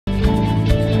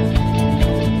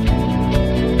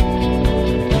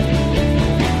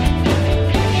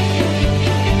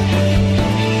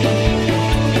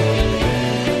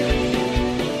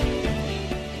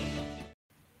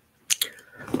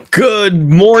Good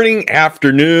morning,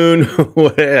 afternoon.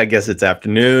 I guess it's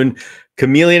afternoon.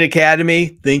 Chameleon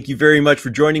Academy, thank you very much for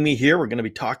joining me here. We're going to be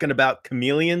talking about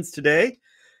chameleons today,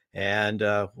 and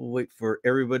we'll wait for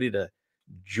everybody to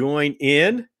join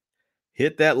in.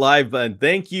 Hit that live button.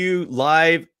 Thank you,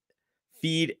 Live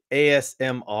Feed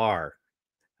ASMR.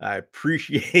 I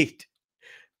appreciate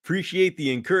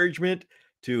the encouragement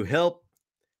to help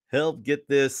get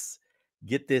this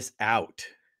out.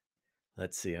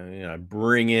 Let's see. I'm going to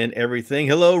bring in everything.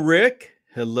 Hello, Rick.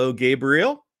 Hello,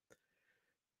 Gabriel.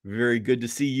 Very good to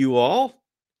see you all.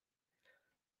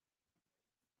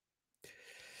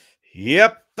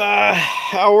 Yep,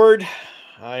 Howard,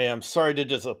 I am sorry to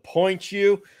disappoint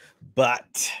you,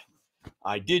 but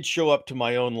I did show up to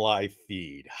my own live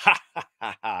feed. Ha ha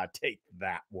ha ha. Take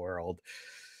that, world.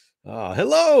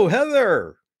 Hello,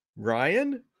 Heather,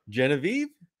 Ryan, Genevieve.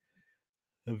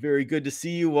 Very good to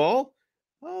see you all.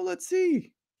 Oh, let's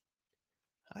see.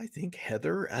 I think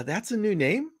Heather, that's a new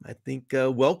name. I think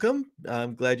welcome.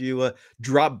 I'm glad you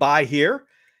dropped by here.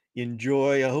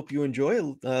 Enjoy. I hope you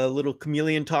enjoy a little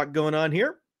chameleon talk going on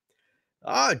here.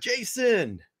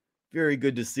 Jason, very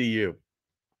good to see you.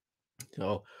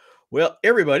 So, well,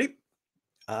 everybody,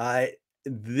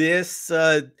 this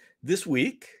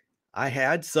week I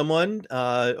had someone.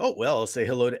 I'll say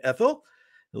hello to Ethel.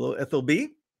 Hello, Ethel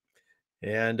B.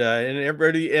 And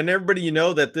everybody, you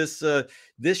know that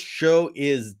this show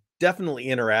is definitely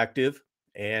interactive,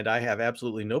 and I have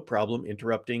absolutely no problem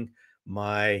interrupting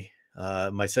my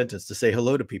my sentence to say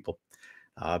hello to people,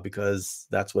 because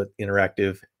that's what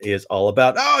interactive is all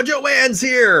about. Oh, Joanne's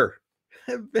here.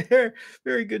 very,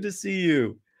 very good to see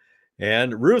you.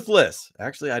 And Ruthless.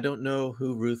 Actually, I don't know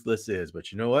who Ruthless is,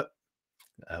 but you know what?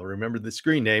 I'll remember the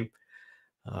screen name.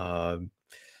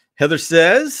 Heather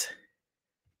says,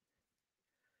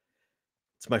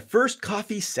 it's my first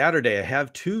coffee Saturday. I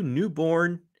have 2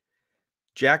 newborn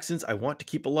Jacksons I want to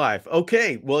keep alive.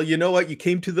 Okay, well, you know what? You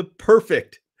came to the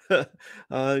perfect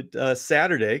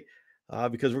Saturday,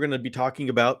 because we're going to be talking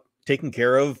about taking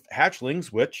care of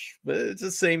hatchlings, which it's the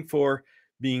same for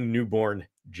being newborn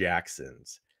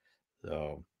Jacksons.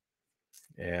 So,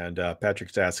 and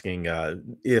Patrick's asking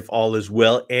if all is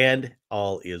well, and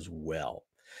all is well.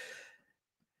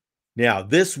 Now,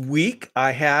 this week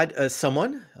I had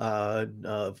someone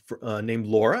named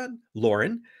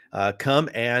Lauren, come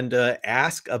and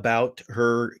ask about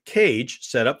her cage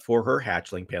set up for her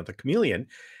hatchling panther chameleon.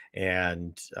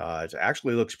 And it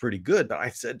actually looks pretty good. But I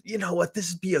said, you know what,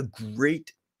 this would be a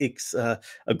great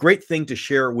thing to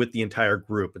share with the entire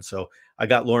group. And so I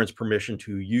got Lauren's permission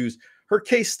to use her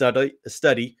case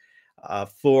study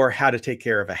for how to take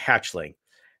care of a hatchling.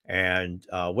 And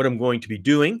what I'm going to be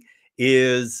doing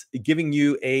is giving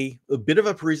you a bit of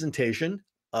a presentation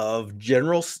of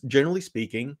generally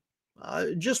speaking,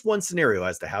 just one scenario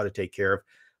as to how to take care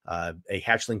of a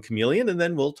hatchling chameleon, and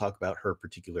then we'll talk about her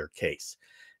particular case.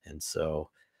 And so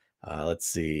let's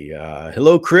see.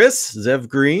 Hello, Chris, Zev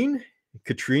Green,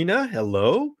 Katrina,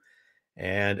 hello.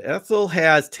 And Ethel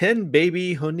has 10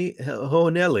 baby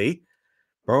Honelli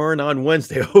born on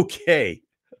Wednesday. Okay.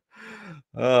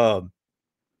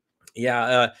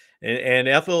 Yeah, and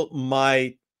Ethel,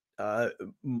 my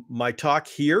talk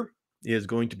here is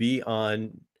going to be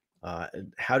on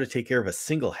how to take care of a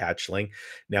single hatchling.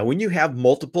 Now, when you have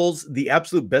multiples, the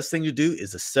absolute best thing to do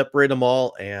is to separate them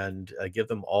all and give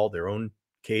them all their own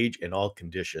cage in all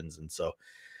conditions. And so,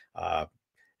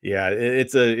 yeah,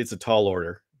 it's a tall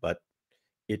order, but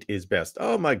it is best.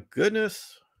 Oh my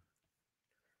goodness,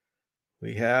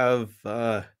 we have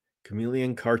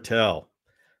Chameleon Cartel.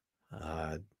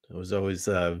 It was always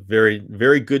very,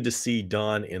 very good to see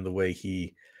Don in the way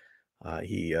he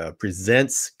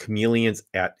presents chameleons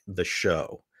at the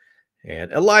show.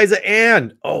 And Eliza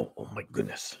Ann. Oh my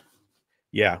goodness.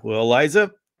 Yeah, well,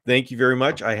 Eliza, thank you very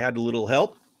much. I had a little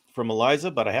help from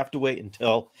Eliza, but I have to wait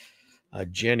until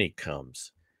Jenny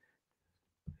comes.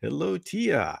 Hello,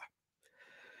 Tia.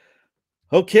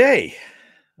 Okay.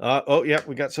 Oh, yeah,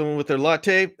 we got someone with their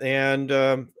latte, and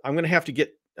I'm going to have to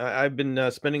get I've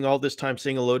been spending all this time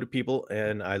saying hello to people,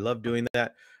 and I love doing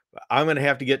that. I'm going to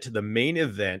have to get to the main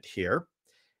event here.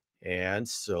 And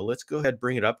so let's go ahead and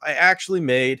bring it up. I actually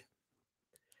made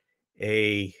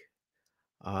a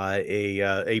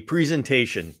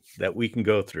presentation that we can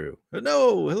go through.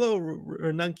 No, hello,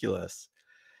 Ranunculus.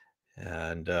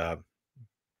 And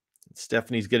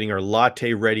Stephanie's getting her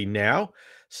latte ready now.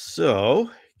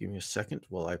 So give me a second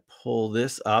while I pull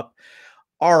this up.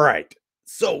 All right.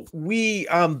 So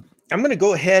I'm going to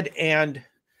go ahead and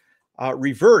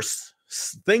reverse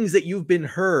things that you've been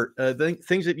heard,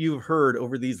 things that you've heard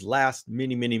over these last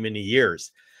many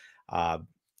years.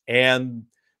 And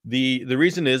The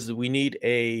reason is that we need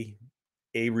a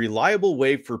reliable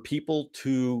way for people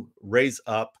to raise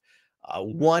up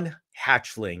one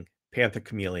hatchling panther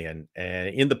chameleon. And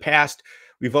in the past,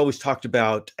 we've always talked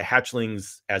about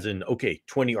hatchlings as in, okay,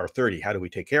 20 or 30. How do we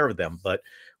take care of them? But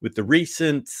with the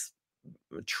recent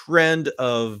trend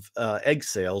of egg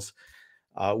sales,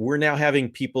 we're now having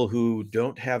people who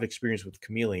don't have experience with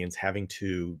chameleons having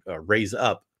to raise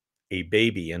up a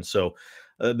baby. And so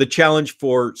the challenge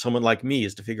for someone like me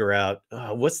is to figure out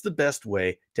what's the best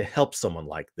way to help someone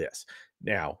like this.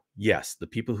 Now, yes, the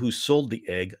people who sold the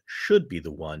egg should be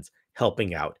the ones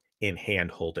helping out in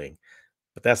hand holding,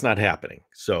 but that's not happening.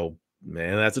 So,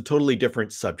 man, that's a totally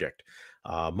different subject.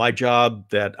 My job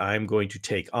that I'm going to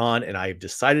take on, and I've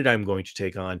decided I'm going to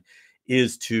take on,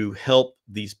 is to help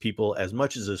these people as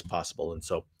much as is possible. And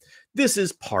so, this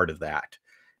is part of that.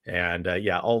 And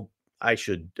yeah, I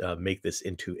should make this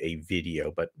into a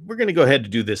video, but we're going to go ahead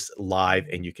and do this live,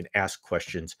 and you can ask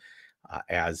questions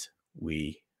as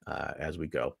we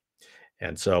go.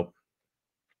 And so,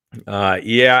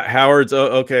 yeah, Howard's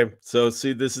okay. So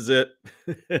see, this is it.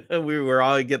 We were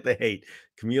all get the hate.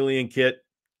 Chameleon kit,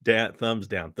 thumbs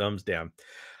down, thumbs down.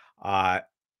 Uh,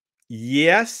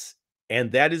 yes,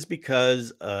 and that is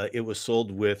because it was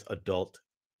sold with adult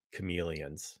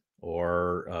chameleons,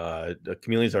 or the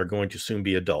chameleons are going to soon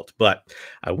be adult. But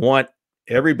I want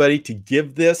everybody to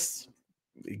give this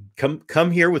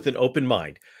come here with an open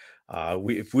mind.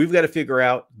 If we've got to figure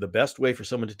out the best way for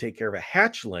someone to take care of a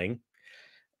hatchling,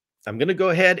 I'm going to go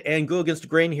ahead and go against the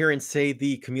grain here and say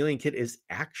the Chameleon kit is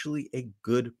actually a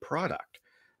good product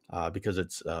because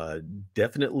it's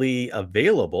definitely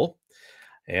available.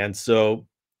 And so,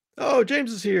 oh,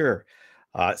 James is here.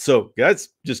 So, guys,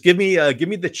 just give me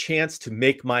the chance to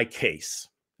make my case,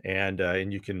 and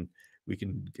we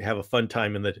can have a fun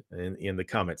time in the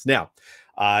comments. Now,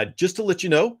 just to let you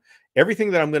know,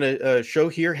 everything that I'm going to show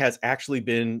here has actually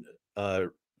been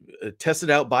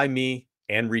tested out by me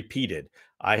and repeated.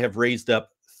 I have raised up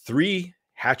 3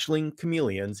 hatchling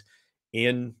chameleons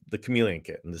in the chameleon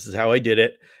kit, and this is how I did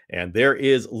it. And there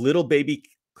is little baby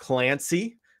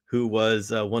Clancy, who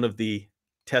was one of the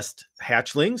test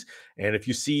hatchlings. And if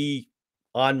you see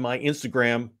on my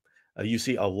Instagram, you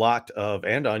see a lot of,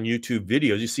 and on YouTube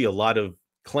videos, you see a lot of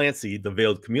Clancy, the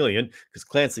veiled chameleon, because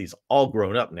Clancy's all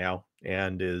grown up now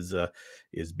and is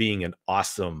being an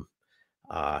awesome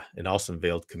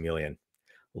veiled chameleon.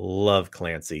 Love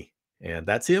Clancy. And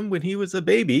that's him when he was a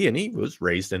baby and he was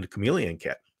raised in a chameleon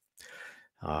kit.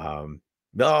 Oh,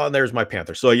 and there's my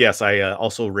panther. So yes, I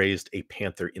also raised a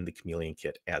panther in the chameleon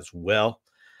kit as well.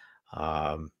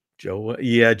 Joanne.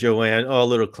 Oh,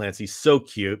 little Clancy, so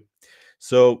cute.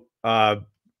 So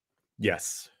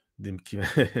yes,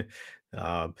 the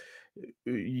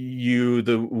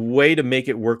way to make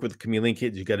it work with the chameleon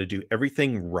kit, you got to do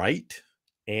everything right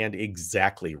and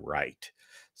exactly right.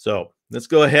 So let's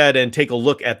go ahead and take a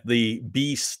look at the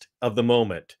beast of the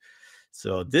moment.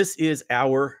 So this is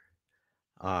our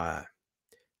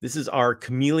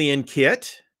chameleon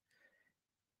kit.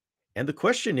 And the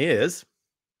question is,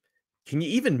 can you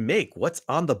even make what's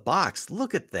on the box?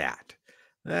 Look at that.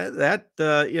 That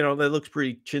looks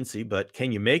pretty chintzy, but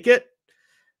can you make it?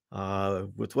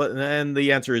 With what? And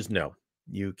the answer is no.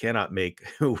 You cannot make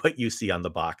what you see on the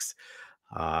box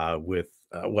with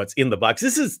what's in the box.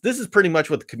 This is pretty much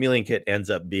what the chameleon kit ends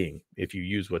up being if you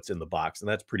use what's in the box, and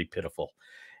that's pretty pitiful.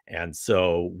 And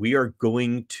so we are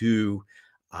going to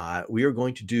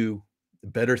do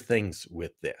better things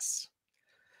with this.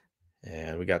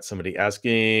 And we got somebody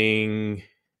asking,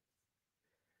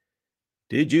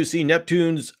 did you see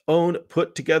Neptune's own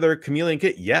put together chameleon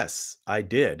kit? Yes, I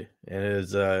did. And it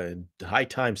is high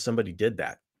time somebody did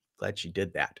that. Glad she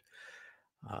did that.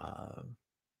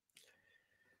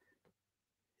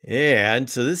 And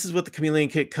so this is what the chameleon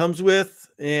kit comes with.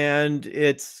 And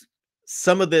it's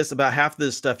some of this, about half of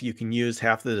this stuff you can use,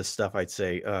 half of this stuff I'd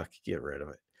say, get rid of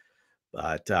it.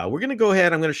 But we're going to go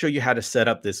ahead. I'm going to show you how to set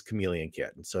up this chameleon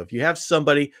kit. And so if you have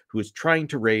somebody who is trying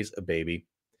to raise a baby,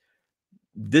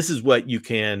 this is what you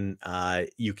can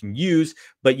use,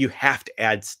 but you have to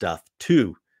add stuff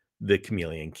to the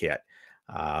chameleon kit.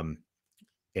 And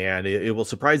it will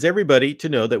surprise everybody to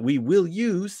know that we will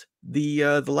use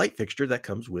the light fixture that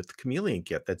comes with the chameleon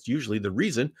kit. That's usually the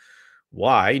reason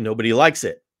why nobody likes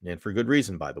it, and for good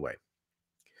reason, by the way.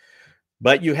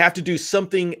 But you have to do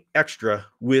something extra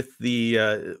with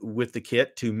the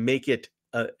kit to make it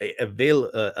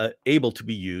able to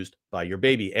be used by your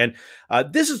baby. And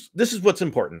this is what's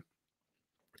important.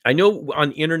 I know on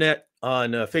the internet,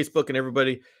 on Facebook, and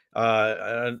everybody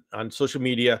on social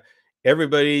media,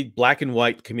 everybody black and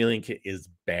white chameleon kit is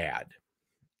bad.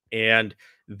 And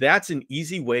that's an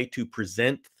easy way to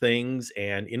present things.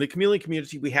 And in the chameleon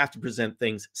community, we have to present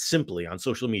things simply on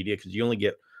social media because you only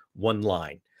get one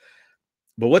line.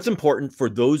 But what's important for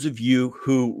those of you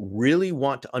who really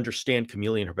want to understand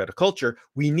chameleon herpetoculture,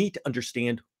 we need to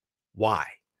understand why.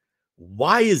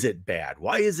 Why is it bad?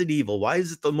 Why is it evil? Why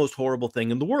is it the most horrible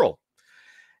thing in the world?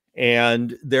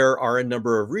 And there are a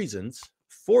number of reasons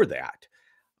for that.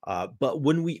 But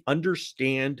when we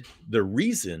understand the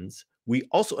reasons, we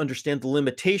also understand the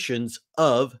limitations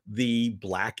of the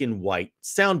black and white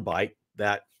soundbite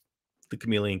that the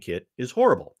chameleon kit is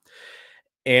horrible.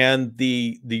 And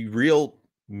the real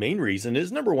main reason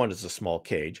is, number one, is a small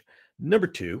cage. Number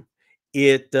two,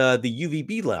 the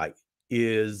UVB light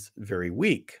is very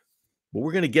weak. But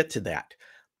we're going to get to that.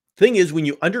 Thing is, when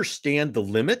you understand the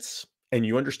limits and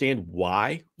you understand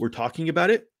why we're talking about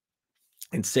it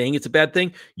and saying it's a bad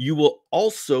thing, you will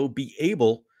also be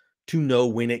able to know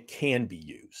when it can be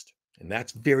used. And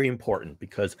that's very important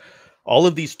because all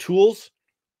of these tools,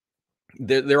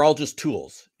 they're all just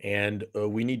tools. And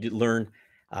we need to learn.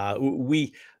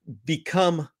 We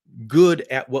become good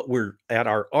at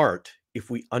our art if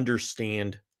we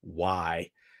understand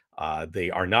why they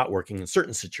are not working in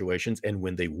certain situations and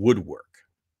when they would work.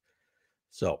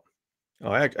 So,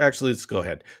 actually, let's go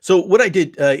ahead. So what I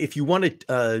did, if you want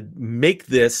to make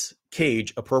this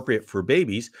cage appropriate for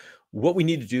babies, what we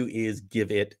need to do is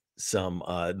give it some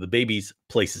the baby's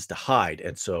places to hide.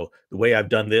 And so the way I've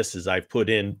done this is I've put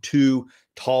in 2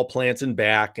 tall plants in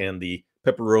back and the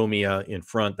peperomia in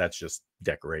front. That's just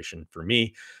decoration for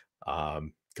me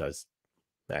because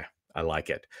I like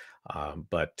it.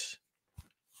 But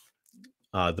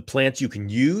the plants you can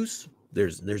use,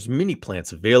 there's many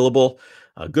plants available.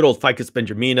 Good old Ficus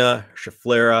benjamina,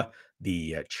 Schefflera,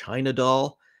 the China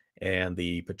doll, and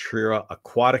the Patria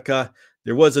aquatica.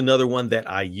 There was another one that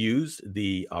I used,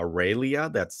 the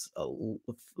Aurelia. That's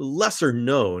lesser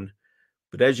known,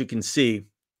 but as you can see,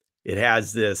 it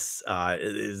has this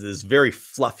very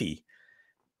fluffy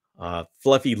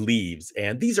leaves,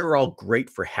 and these are all great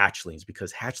for hatchlings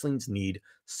because hatchlings need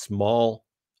small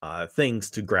things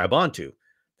to grab onto.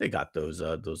 They got those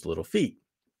little feet.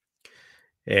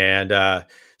 And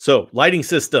so lighting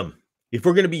system, if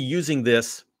we're going to be using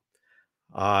this,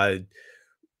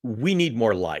 we need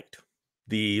more light.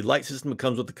 The light system that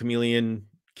comes with the chameleon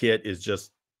kit is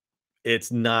just,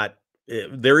 it's not,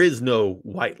 there is no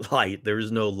white light. There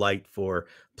is no light for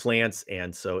plants.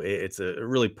 And so it's a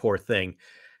really poor thing.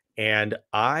 And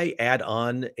I add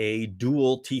on a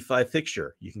dual T5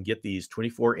 fixture. You can get these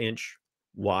 24-inch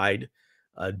wide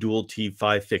dual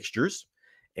T5 fixtures,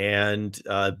 and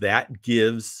that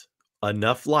gives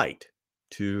enough light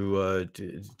to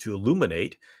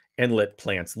illuminate and let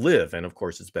plants live. And of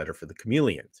course, it's better for the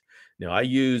chameleons. Now, I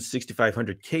use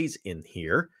 6500 Ks in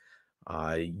here.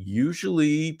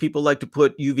 Usually people like to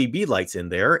put UVB lights in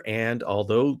there, and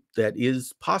although that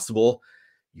is possible,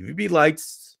 UVB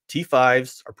lights,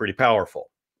 T5s, are pretty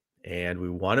powerful. And we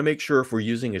want to make sure if we're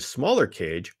using a smaller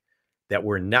cage that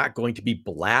we're not going to be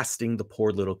blasting the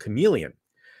poor little chameleon.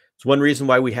 It's one reason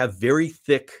why we have very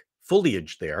thick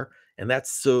foliage there, and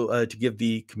that's so to give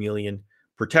the chameleon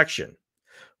protection.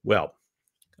 Well,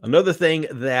 another thing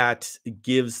that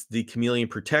gives the chameleon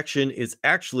protection is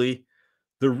actually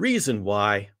the reason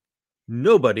why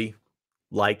nobody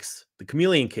likes the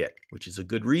chameleon kit, which is a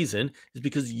good reason, is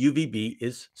because UVB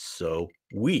is so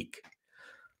weak.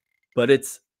 But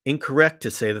it's incorrect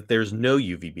to say that there's no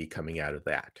UVB coming out of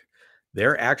that.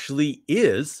 There actually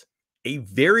is a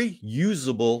very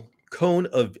usable cone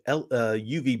of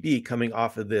UVB coming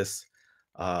off of this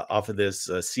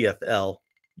CFL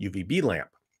UVB lamp.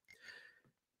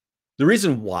 The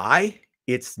reason why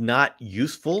it's not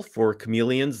useful for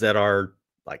chameleons that are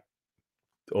like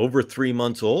over 3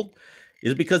 months old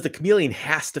is because the chameleon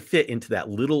has to fit into that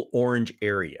little orange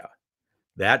area.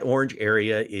 That orange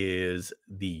area is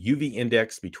the UV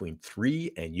index between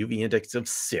 3 and UV index of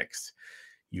 6.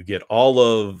 You get all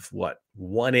of what,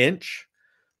 1 inch?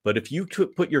 But if you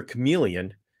put your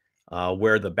chameleon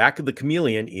where the back of the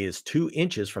chameleon is 2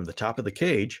 inches from the top of the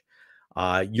cage,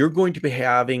 you're going to be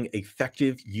having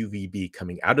effective UVB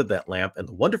coming out of that lamp. And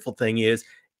the wonderful thing is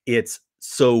it's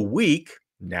so weak,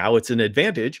 now it's an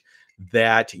advantage,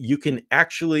 that you can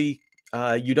actually,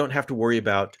 you don't have to worry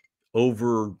about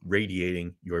over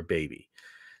radiating your baby.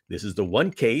 This is the one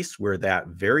case where that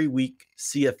very weak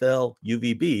CFL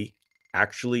UVB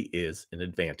actually is an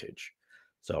advantage.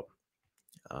 So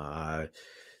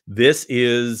this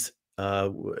is,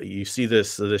 you see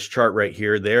this chart right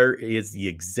here. There is the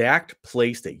exact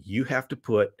place that you have to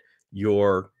put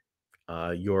your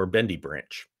bendy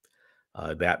branch.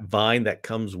 That vine that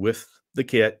comes with the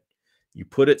kit, You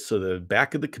put it so the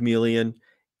back of the chameleon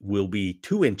will be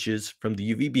 2 inches from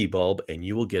the UVB bulb, and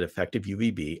you will get effective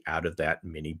UVB out of that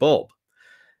mini bulb.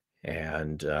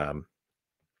 And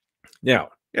now,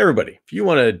 everybody, if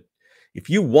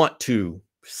you want to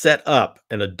set up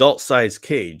an adult size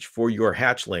cage for your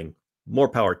hatchling, more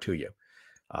power to you.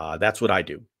 That's what I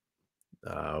do.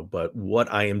 But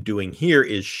what I am doing here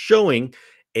is showing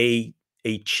a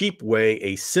cheap way,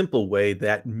 a simple way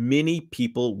that many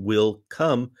people will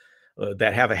come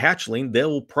that have a hatchling. They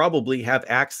will probably have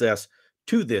access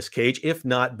to this cage, if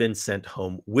not been sent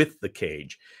home with the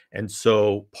cage. And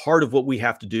so, part of what we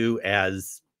have to do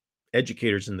as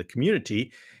educators in the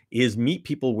community is meet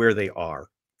people where they are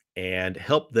and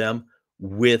help them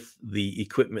with the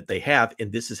equipment they have.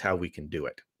 And this is how we can do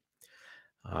it.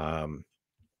 Um,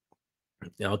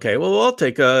 Okay, well, I'll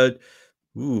take a.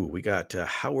 Ooh, we got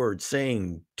Howard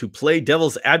saying to play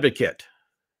devil's advocate.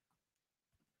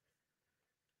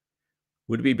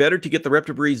 Would it be better to get the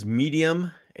Reptibreeze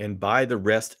medium and buy the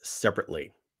rest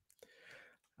separately?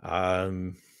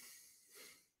 Um,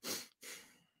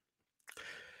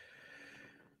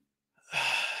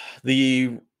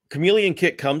 the Chameleon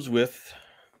kit comes with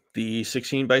the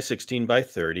 16 by 16 by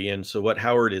 30. And so, what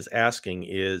Howard is asking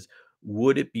is,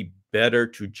 would it be better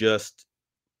to just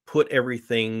put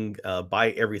everything,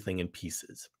 buy everything in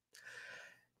pieces?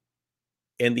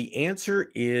 And the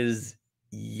answer is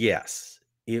yes,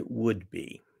 it would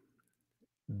be.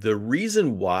 The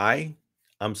reason why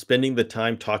I'm spending the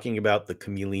time talking about the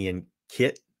Chameleon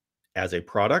kit as a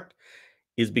product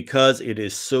is because it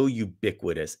is so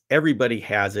ubiquitous. Everybody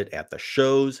has it at the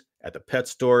shows, at the pet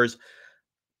stores.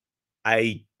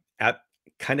 I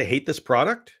kind of hate this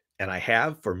product, and I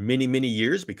have for many, many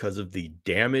years because of the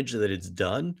damage that it's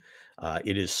done.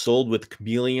 It is sold with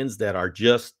chameleons that are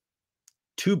just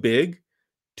too big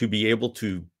to be able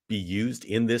to be used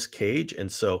in this cage.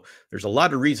 And so there's a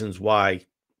lot of reasons why,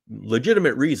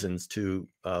 legitimate reasons to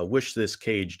wish this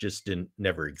cage just didn't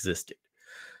never existed.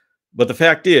 But the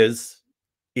fact is,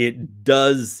 it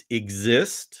does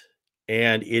exist,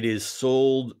 and it is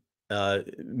sold.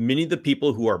 Many of the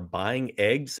people who are buying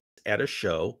eggs at a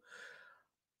show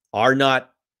are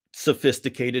not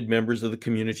sophisticated members of the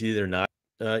community. They're not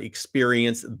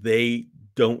experienced. They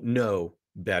don't know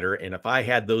better. And if I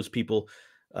had those people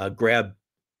grab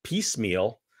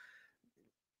piecemeal,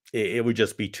 it would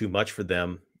just be too much for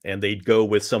them, and they'd go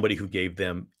with somebody who gave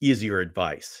them easier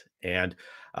advice. And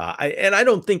I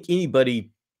don't think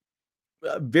anybody.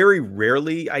 Very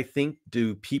rarely, I think,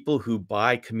 do people who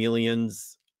buy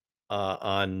chameleons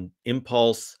on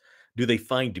impulse do they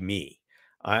find me.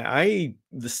 I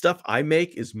the stuff I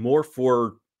make is more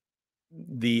for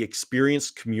the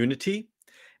experienced community.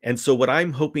 And so what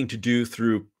I'm hoping to do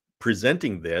through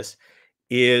presenting this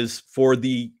is for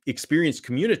the experienced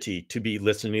community to be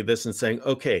listening to this and saying,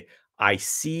 okay, I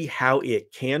see how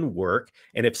it can work.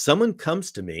 And if someone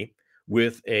comes to me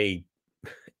with a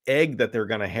egg that they're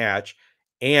going to hatch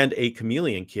and a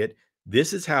chameleon kit,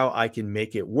 this is how I can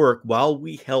make it work while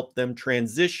we help them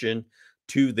transition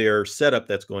to their setup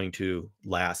that's going to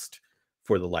last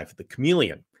for the life of the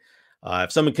chameleon.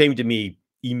 If someone came to me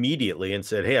immediately and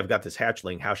said, "Hey, I've got this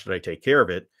hatchling. How should I take care of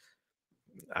it?"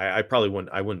 I probably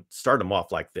wouldn't. I wouldn't start them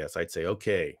off like this. I'd say,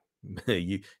 "Okay,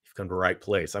 you've come to the right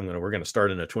place. We're gonna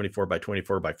start in a 24 by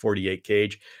 24 by 48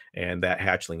 cage, and that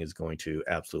hatchling is going to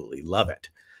absolutely love it."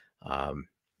 Um,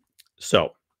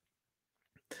 so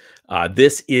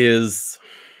this is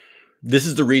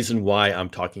the reason why I'm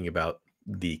talking about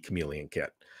the chameleon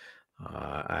kit.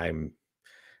 I'm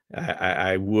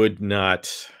I would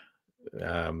not.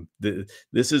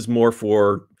 This is more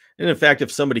for, and in fact,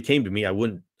 if somebody came to me,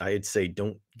 I'd say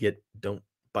don't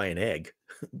buy an egg,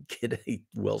 get a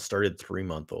well started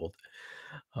 3-month old.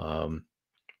 Um,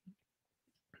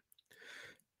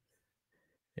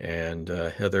 and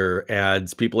Heather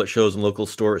adds, people at shows and local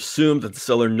store assume that the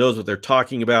seller knows what they're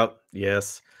talking about.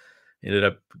 Yes, I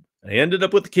ended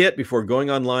up with the kit before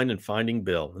going online and finding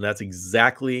Bill, and that's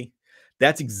exactly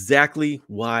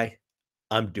why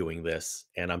I'm doing this,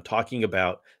 and I'm talking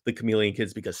about the chameleon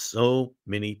kids because so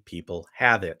many people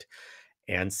have it.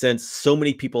 And since so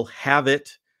many people have it,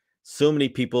 so many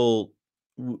people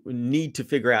need to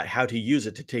figure out how to use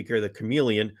it to take care of the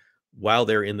chameleon while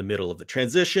they're in the middle of the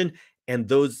transition. And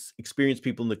those experienced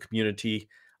people in the community,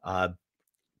 uh,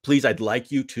 please, I'd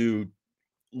like you to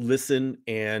listen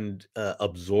and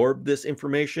absorb this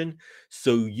information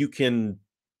so you can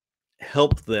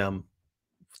help them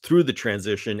through the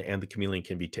transition and the chameleon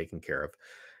can be taken care of.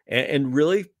 And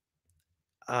really,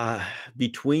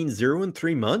 between 0 and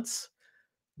 3 months,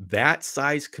 that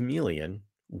size chameleon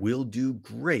will do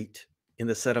great in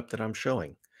the setup that I'm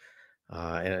showing.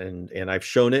 and I've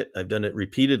shown it. I've done it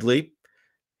repeatedly,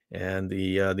 and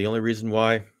the only reason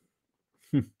why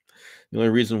the only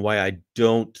reason why I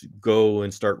don't go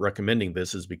and start recommending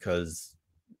this is because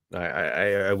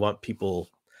I want people.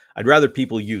 I'd rather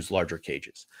people use larger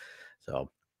cages. So,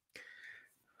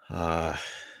 uh,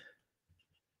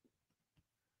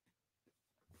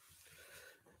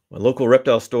 my local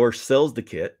reptile store sells the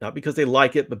kit not because they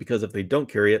like it, but because if they don't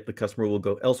carry it, the customer will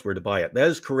go elsewhere to buy it. That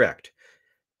is correct.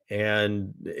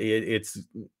 And it's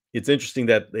interesting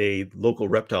that a local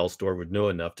reptile store would know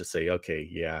enough to say, okay,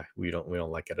 yeah, we don't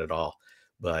like it at all.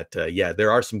 But yeah,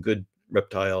 there are some good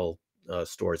reptile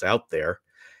stores out there,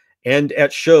 and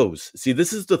at shows. See,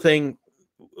 this is the thing.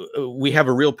 We have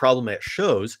a real problem at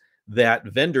shows that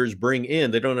vendors bring in.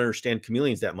 They don't understand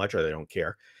chameleons that much, or they don't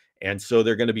care, and so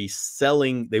they're going to be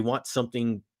selling. They want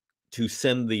something to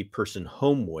send the person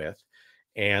home with,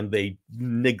 and they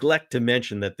neglect to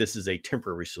mention that this is a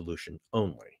temporary solution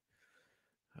only.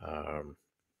 Um,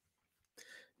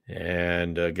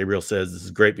 and Gabriel says this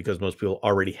is great because most people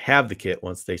already have the kit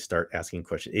once they start asking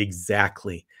questions.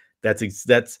 Exactly. That's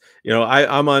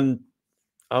I'm on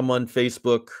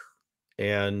Facebook,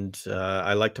 and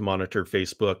I like to monitor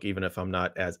Facebook even if I'm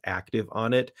not as active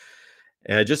on it,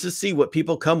 just to see what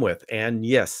people come with. And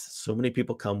yes, so many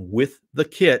people come with the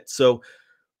kit. So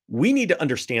we need to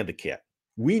understand the kit.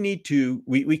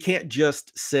 We can't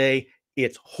just say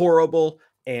it's horrible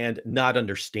and not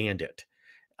understand it.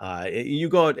 You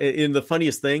go out, and the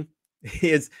funniest thing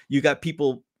is you got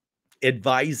people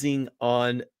advising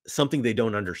on something they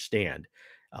don't understand.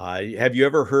 Have you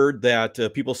ever heard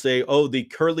that people say, "Oh, the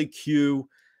curly Q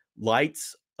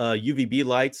lights, UVB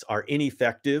lights, are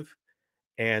ineffective,"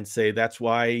 and say that's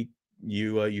why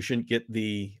you shouldn't get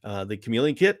the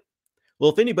chameleon kit?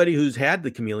 Well, if anybody who's had the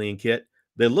chameleon kit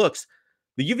that looks,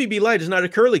 the UVB light is not a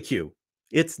curly Q.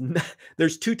 It's not,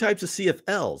 there's two types of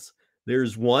CFLs.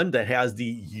 There's one that has the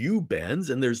U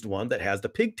bends, and there's the one that has the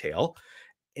pigtail.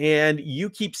 And you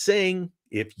keep saying,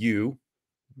 if you,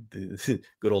 the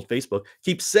good old Facebook,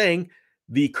 keeps saying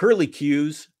the curly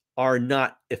Qs are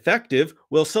not effective.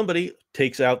 Well, somebody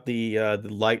takes out the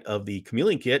light of the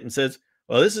chameleon kit and says,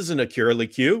 "Well, this isn't a curly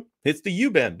Q. It's the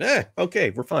U bend."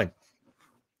 Okay, we're fine.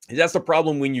 That's the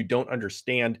problem when you don't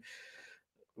understand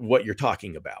what you're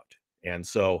talking about. And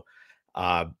so,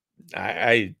 uh,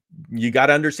 I you got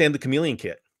to understand the chameleon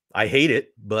kit. I hate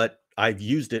it, but I've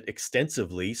used it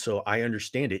extensively, so I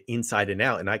understand it inside and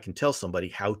out, and I can tell somebody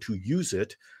how to use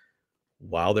it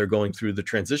while they're going through the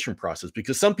transition process.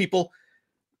 Because some people,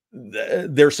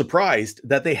 they're surprised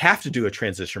that they have to do a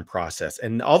transition process,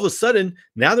 and all of a sudden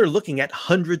now they're looking at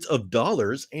hundreds of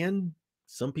dollars, and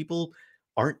some people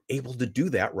aren't able to do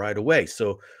that right away.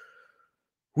 So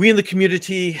we in the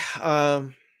community,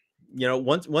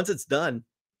 once it's done,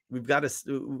 we got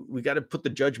to put the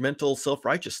judgmental,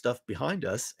 self-righteous stuff behind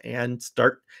us and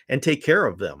start and take care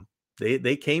of them.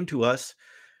 They came to us,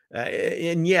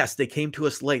 and yes, they came to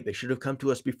us late. They should have come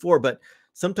to us before. But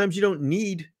sometimes you don't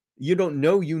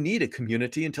know you need a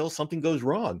community until something goes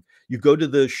wrong. You go to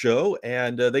the show,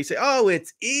 and they say, "Oh,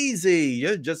 it's easy.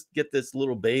 You just get this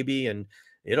little baby and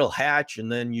it'll hatch, and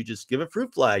then you just give it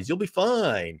fruit flies. You'll be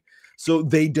fine." So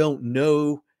they don't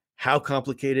know how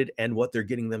complicated and what they're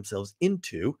getting themselves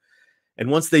into.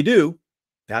 And once they do,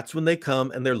 that's when they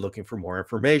come and they're looking for more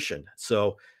information.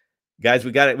 So, guys,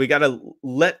 we got to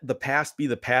let the past be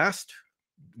the past.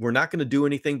 We're not going to do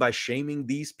anything by shaming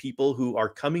these people who are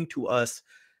coming to us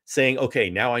saying, "Okay,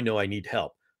 now I know I need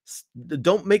help."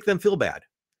 Don't make them feel bad.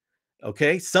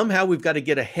 Okay? Somehow we've got to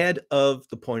get ahead of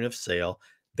the point of sale.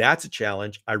 That's a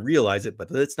challenge. I realize it,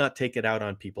 but let's not take it out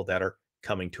on people that are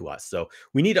coming to us. So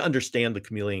we need to understand the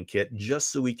chameleon kit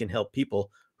just so we can help people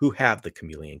who have the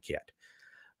chameleon kit.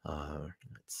 Let's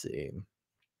see.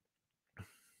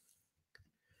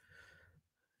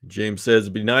 James says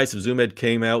it'd be nice if ZoomEd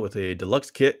came out with a deluxe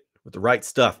kit with the right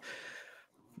stuff.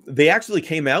 They actually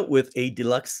came out with a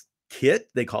deluxe kit.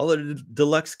 They call it a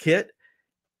deluxe kit.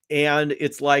 And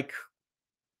it's like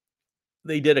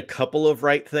they did a couple of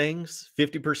right things,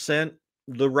 50%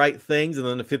 the right things, and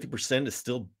then the 50% is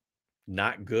still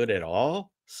not good at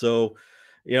all. So,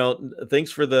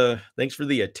 thanks for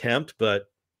the attempt, but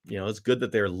it's good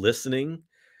that they're listening,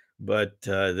 but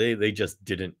they just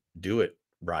didn't do it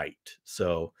right.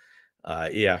 So,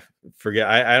 yeah, forget.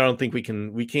 I don't think we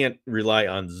can't rely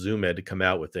on ZoomEd to come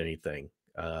out with anything.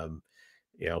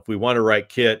 If we want to write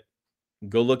kit,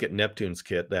 go look at Neptune's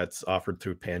kit that's offered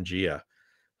through Pangea.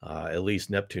 At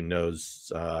least Neptune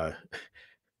knows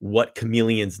what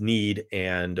chameleons need,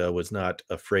 and was not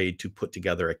afraid to put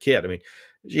together a kit. I mean,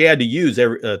 she had to use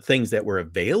things that were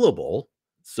available,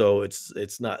 So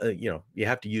it's not, you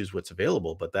have to use what's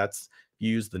available, but you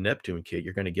use the Neptune kit,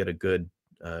 you're going to get a good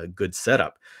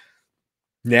setup.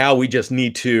 Now we just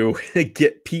need to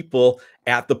get people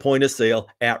at the point of sale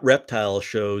at reptile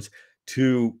shows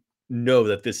to know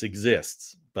that this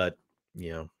exists. But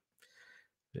you know,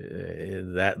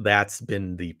 that's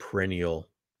been the perennial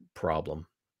problem.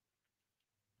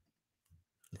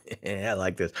 Yeah, I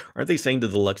like this. Aren't they saying the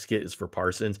deluxe kit is for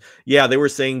Parsons? Yeah, they were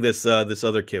saying this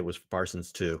other kit was for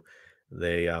Parsons too.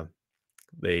 They uh,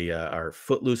 they are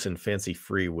footloose and fancy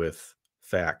free with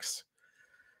facts.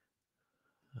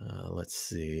 Let's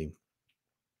see.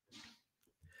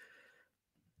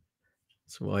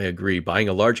 So I agree. Buying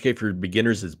a large cage for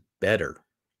beginners is better.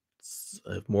 It's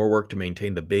more work to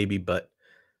maintain the baby, but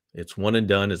it's one and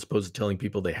done as opposed to telling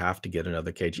people they have to get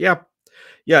another cage. Yeah,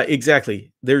 yeah,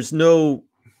 exactly.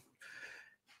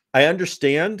 I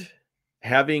understand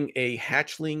having a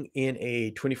hatchling in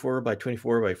a 24 by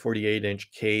 24 by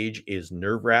 48-inch cage is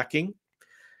nerve wracking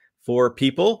for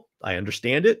people. I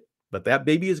understand it, but that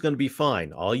baby is going to be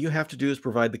fine. All you have to do is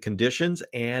provide the conditions,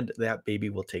 and that baby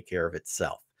will take care of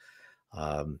itself.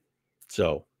 Um,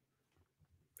 so,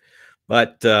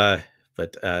 but I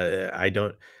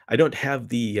don't have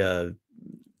the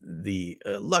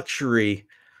luxury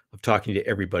of talking to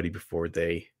everybody before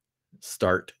they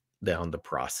start down the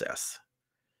process.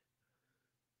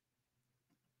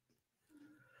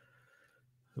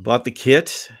 I bought the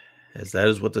kit as that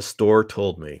is what the store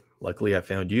told me. Luckily, I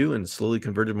found you and slowly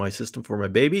converted my system for my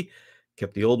baby.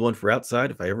 Kept the old one for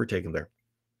outside if I ever take him there.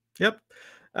 Yep.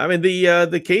 I mean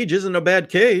the cage isn't a bad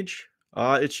cage.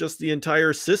 It's just the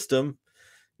entire system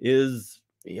is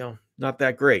not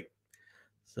that great.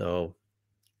 So,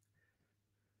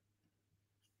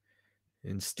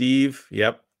 and Steve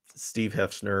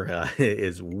Hefner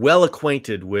is well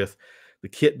acquainted with the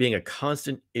kit being a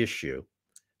constant issue.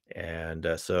 And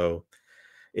so,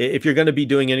 if you're going to be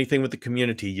doing anything with the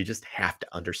community, you just have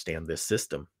to understand this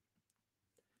system.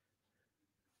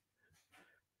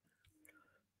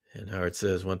 And Howard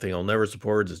says, one thing I'll never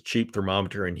support is cheap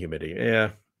thermometer and humidity.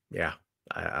 Yeah,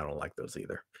 I don't like those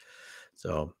either.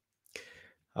 So,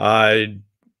 uh,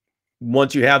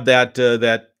 once you have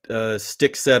that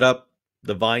stick set up,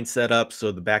 the vine set up,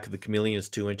 so the back of the Chameleon is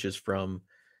 2 inches from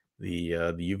the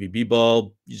UVB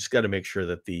bulb. You just got to make sure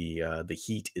that the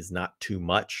heat is not too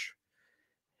much,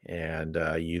 and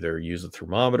you either use a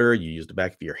thermometer, you use the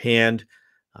back of your hand,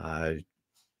 uh,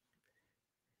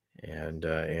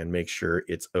 and make sure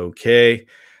it's okay.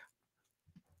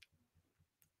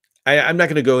 I'm not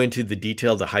going to go into the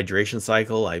detail of the hydration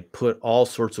cycle. I put all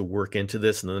sorts of work into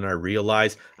this, and then I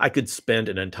realized I could spend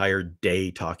an entire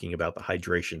day talking about the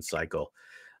hydration cycle.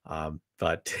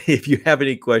 But if you have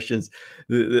any questions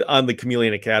on the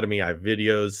Chameleon Academy, I have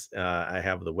videos, I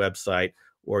have the website,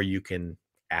 or you can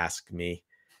ask me.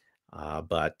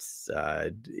 But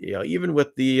even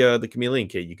with the Chameleon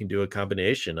kit, you can do a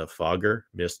combination of fogger,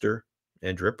 mister,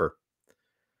 and dripper.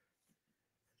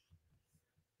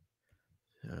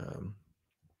 Um,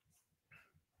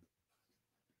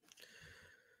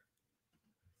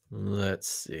 let's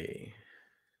see.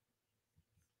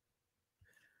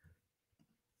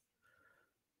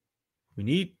 We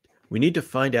need to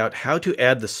find out how to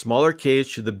add the smaller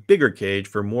cage to the bigger cage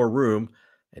for more room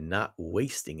and not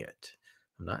wasting it.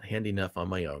 I'm not handy enough on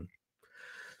my own.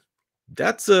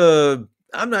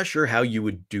 I'm not sure how you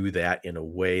would do that in a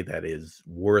way that is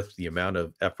worth the amount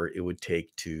of effort it would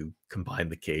take to combine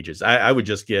the cages. I would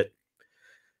just get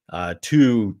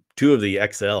two of the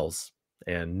XLs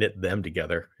and knit them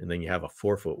together, and then you have a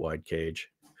 4-foot wide cage.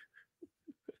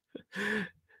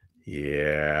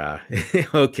 Yeah.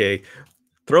 Okay.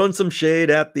 Throwing some shade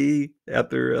at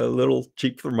their little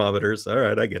cheap thermometers. All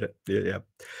right, I get it. Yeah.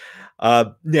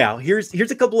 Now here's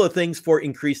a couple of things for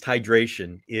increased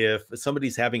hydration. If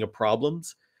somebody's having a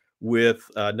problems with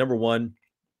number one,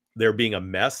 there being a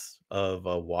mess of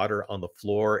water on the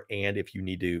floor, and if you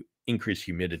need to increase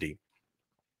humidity.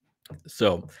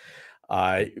 So,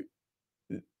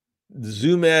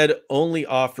 ZoomEd only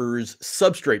offers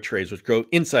substrate trays, which go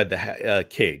inside the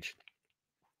cage.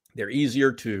 They're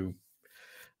easier to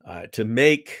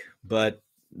make, but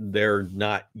they're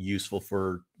not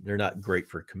great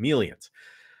for chameleons.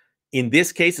 In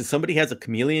this case, if somebody has a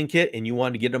Chameleon kit and you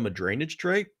want to get them a drainage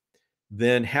tray,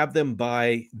 then have them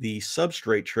buy the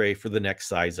substrate tray for the next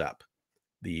size up.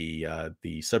 The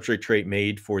substrate tray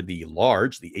made for the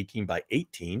large, the 18 by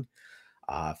 18,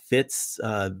 fits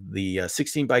the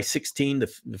 16 by 16,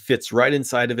 fits right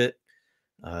inside of it.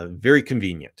 Very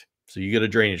convenient. So you get a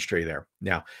drainage tray there.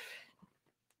 Now,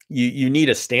 you need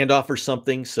a standoff or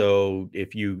something. So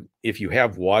if you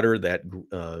have water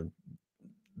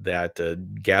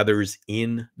that gathers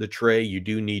in the tray. You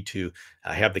do need to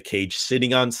have the cage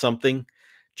sitting on something,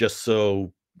 just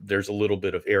so there's a little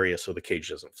bit of area so the cage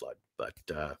doesn't flood. But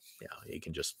yeah, you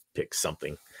can just pick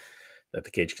something that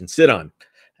the cage can sit on.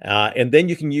 And then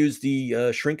you can use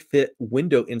the shrink fit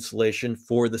window insulation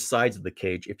for the sides of the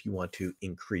cage if you want to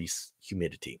increase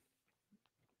humidity.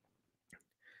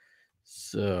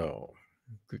 So,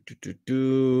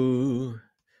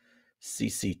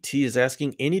 CCT is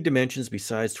asking any dimensions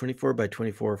besides 24 by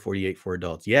 24 or 48 for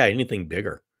adults. Yeah, anything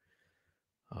bigger.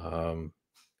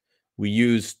 We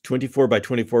use 24 by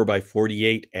 24 by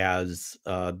 48 as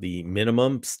the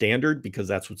minimum standard because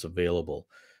that's what's available.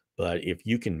 But if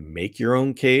you can make your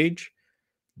own cage,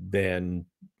 then,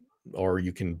 or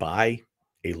you can buy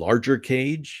a larger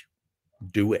cage,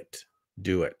 do it.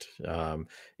 Do it.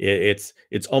 It's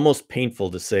almost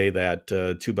painful to say that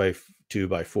 2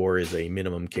 by 4 is a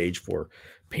minimum cage for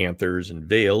Panthers and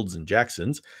Veileds and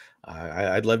Jacksons.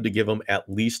 I'd love to give them at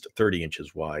least 30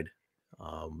 inches wide.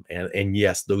 And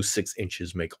yes, those 6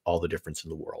 inches make all the difference in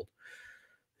the world.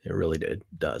 It really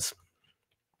does.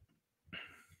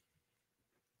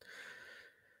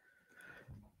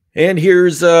 And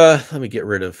here's let me get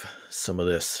rid of some of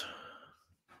this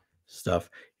stuff.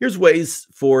 Here's ways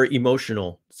for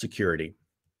emotional security.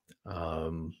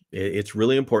 It's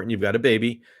really important. You've got a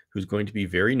baby who's going to be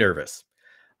very nervous.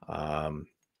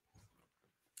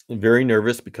 Very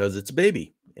nervous because it's a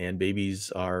baby, and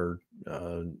babies are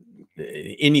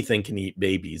anything can eat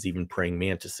babies, even praying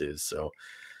mantises. So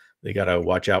they got to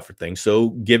watch out for things. So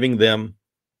giving them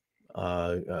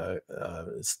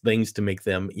things to make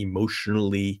them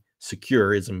emotionally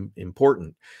secure is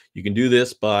important. You can do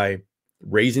this by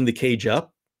raising the cage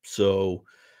up so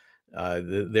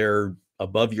they're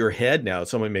above your head. Now,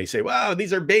 someone may say, wow,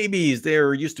 these are babies.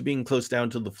 They're used to being close down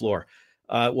to the floor.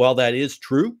 While that is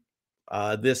true,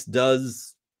 this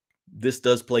does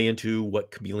play into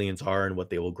what chameleons are and what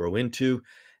they will grow into.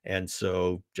 And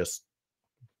so just,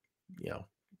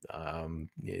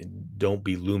 don't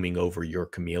be looming over your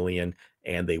chameleon,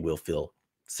 and they will feel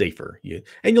safer.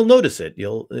 And you'll notice it.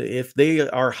 If they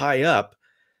are high up,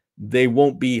 they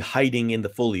won't be hiding in the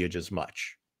foliage as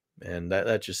much. And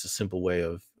that's just a simple way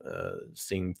of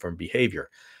seeing from behavior.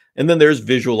 And then there's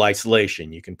visual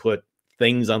isolation. You can put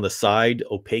things on the side,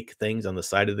 opaque things on the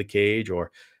side of the cage,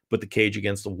 or put the cage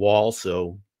against the wall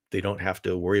so they don't have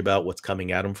to worry about what's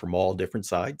coming at them from all different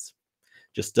sides.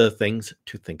 Just things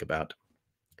to think about.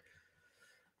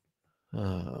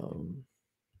 Howard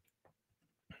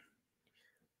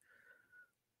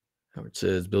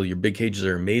says, Bill, your big cages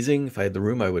are amazing. If I had the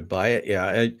room, I would buy it.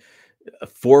 Yeah,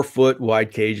 4-foot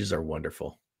wide cages are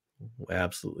wonderful.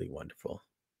 Absolutely wonderful.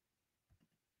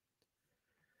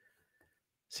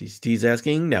 CCT is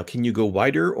asking, now, can you go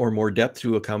wider or more depth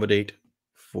to accommodate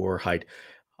for height?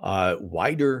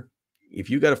 Wider, if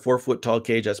you got a 4-foot tall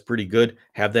cage, that's pretty good.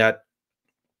 Have that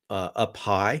up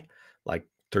high, like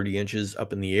 30 inches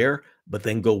up in the air, but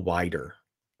then go wider.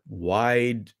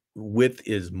 Wide width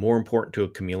is more important to a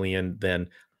chameleon than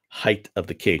height of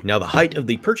the cage. Now, the height of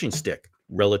the perching stick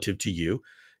relative to you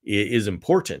is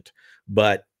important,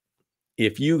 but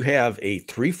if you have a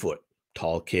 3-foot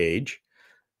tall cage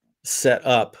set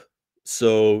up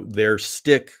so their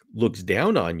stick looks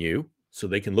down on you, so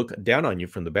they can look down on you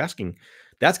from the basking,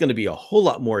 that's going to be a whole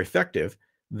lot more effective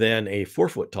than a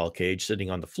 4-foot tall cage sitting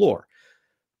on the floor.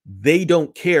 They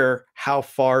don't care how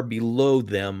far below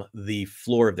them the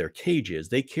floor of their cage is.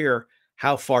 They care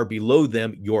how far below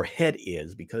them your head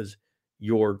is, because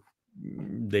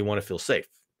they want to feel safe.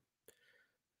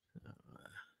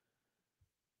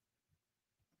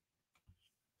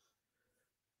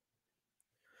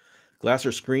 Glass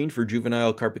or screen for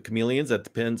juvenile carpet chameleons, that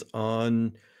depends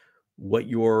on what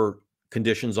your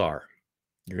conditions are.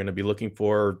 You're going to be looking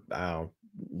for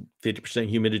 50%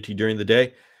 humidity during the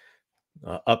day,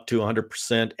 up to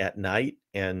 100% at night.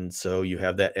 And so you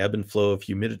have that ebb and flow of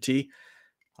humidity.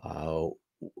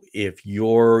 If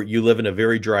you live in a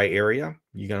very dry area,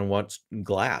 you're going to want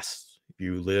glass. If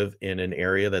you live in an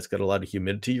area that's got a lot of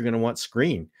humidity, you're going to want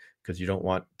screen because you don't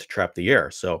want to trap the air.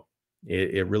 So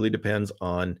it really depends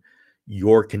on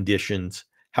your conditions,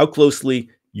 how closely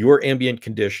your ambient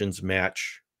conditions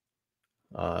match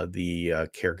the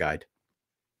care guide,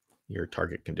 your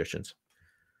target conditions.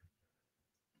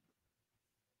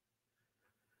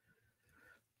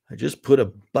 I just put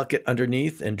a bucket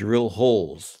underneath and drill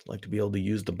holes. Like to be able to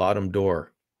use the bottom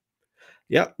door.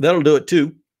 Yeah, that'll do it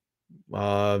too.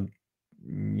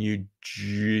 You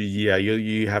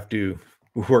have to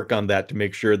work on that to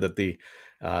make sure that the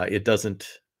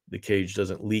cage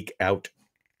doesn't leak out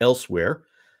elsewhere.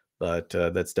 But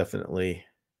that's definitely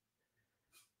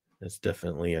That's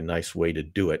definitely a nice way to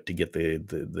do it to get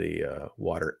the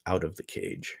water out of the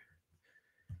cage.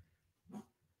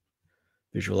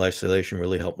 Visual isolation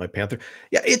really helped my panther.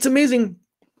 Yeah, it's amazing,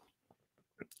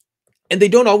 and they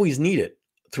don't always need it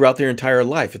throughout their entire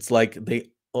life. It's like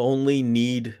they only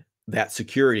need that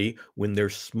security when they're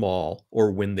small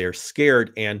or when they're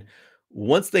scared, and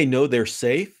once they know they're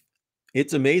safe,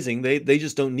 it's amazing. They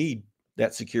just don't need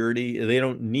that security. They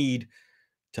don't need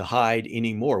to hide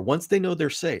anymore once they know they're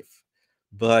safe.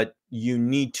 But you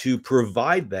need to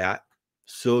provide that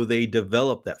so they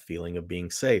develop that feeling of being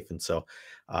safe. And so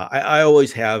I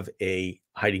always have a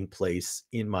hiding place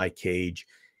in my cage,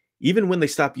 even when they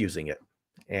stop using it.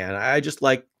 And I just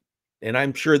like, and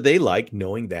I'm sure they like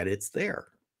knowing that it's there.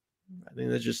 I think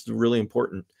that's just really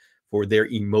important for their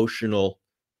emotional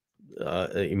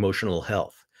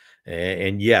health.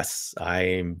 And yes, I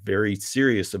am very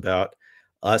serious about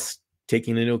us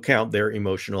taking into account their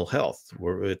emotional health.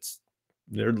 Where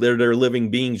they're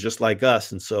living beings just like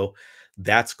us, and so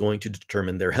that's going to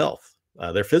determine their health,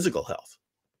 their physical health.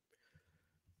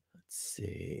 Let's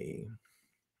see.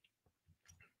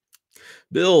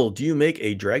 Bill, do you make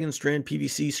a Dragon Strand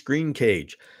PVC screen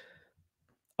cage?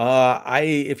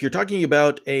 If you're talking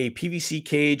about a PVC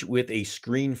cage with a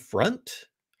screen front,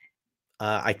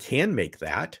 I can make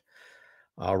that.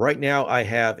 Right now, I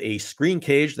have a screen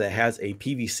cage that has a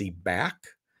PVC back,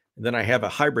 and then I have a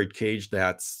hybrid cage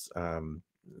that's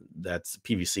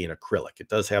PVC and acrylic. It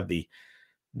does have the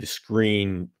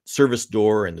screen service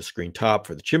door and the screen top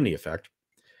for the chimney effect,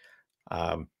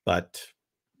 but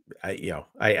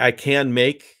I can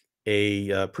make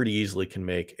pretty easily can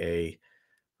make a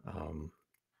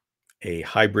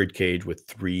hybrid cage with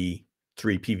three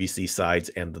PVC sides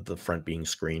and the front being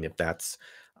screen, if that's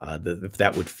if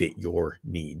that would fit your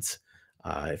needs.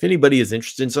 If anybody is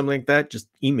interested in something like that, just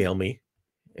email me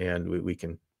and we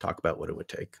can talk about what it would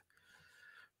take.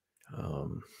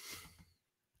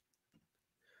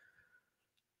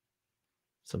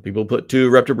 Some people put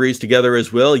two Reptibreeds together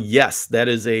as well. Yes, that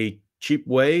is a cheap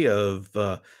way of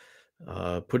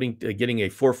getting a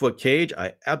 4-foot cage.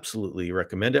 I absolutely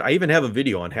recommend it. I even have a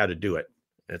video on how to do it.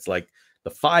 It's like the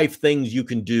 5 things you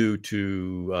can do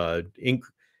to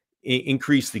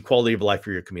increase the quality of life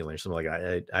for your chameleon or something like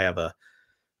that. I have a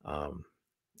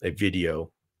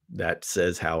video that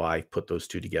says how I put those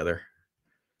two together.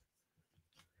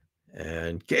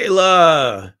 And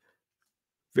Kayla,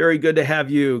 very good to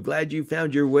have you. Glad you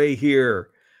found your way here.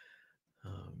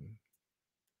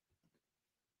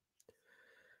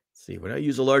 See, when I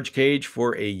use a large cage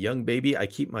for a young baby, I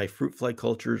keep my fruit fly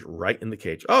cultures right in the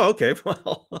cage. Oh, okay.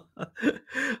 Well,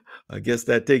 I guess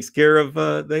that takes care of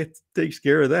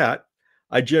that.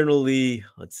 I generally,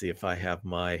 let's see if I have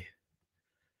my,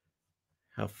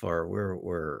 how far,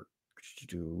 where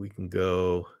we can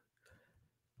go.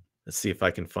 Let's see if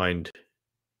I can find,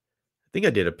 I think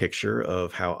I did a picture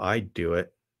of how I do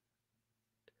it.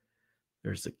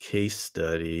 There's a case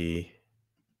study.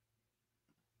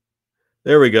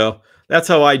 There we go. That's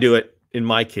how I do it in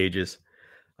my cages.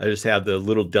 I just have the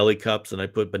little deli cups and I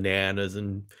put bananas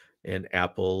and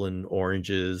apple and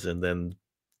oranges and then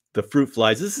the fruit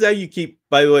flies. This is how you keep,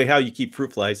 by the way, how you keep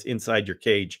fruit flies inside your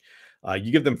cage.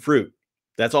 You give them fruit.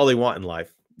 That's all they want in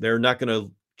life. They're not going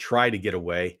to try to get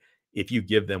away if you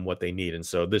give them what they need. And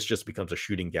so this just becomes a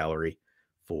shooting gallery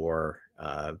for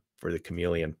the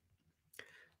chameleon.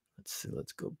 Let's see.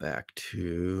 Let's go back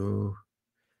to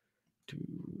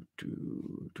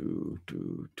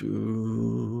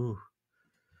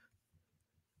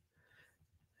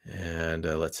and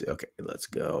let's see. Okay, let's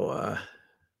go.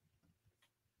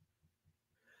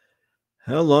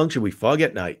 How long should we fog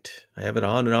at night? I have it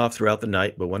on and off throughout the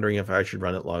night, but wondering if I should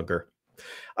run it longer.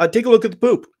 Take a look at the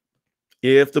poop.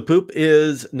 If the poop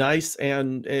is nice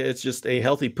and it's just a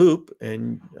healthy poop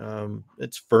and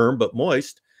it's firm but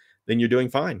moist, then you're doing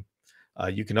fine.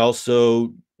 You can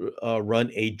also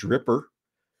run a dripper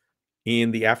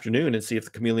in the afternoon and see if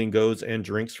the chameleon goes and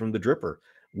drinks from the dripper.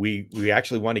 We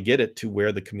actually want to get it to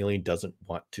where the chameleon doesn't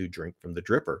want to drink from the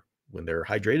dripper. When they're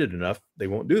hydrated enough, they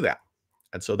won't do that.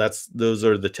 And so those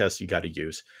are the tests you got to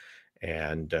use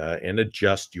and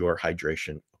adjust your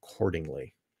hydration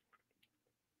accordingly.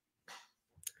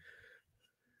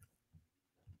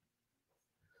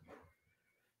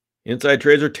 Inside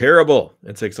trays are terrible.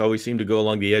 Insects always seem to go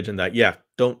along the edge and that. Yeah,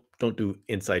 don't do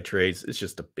inside trays. It's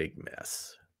just a big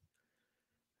mess.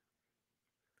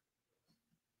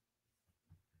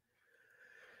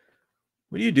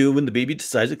 What do you do when the baby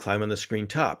decides to climb on the screen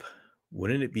top?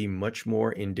 Wouldn't it be much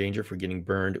more in danger for getting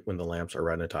burned when the lamps are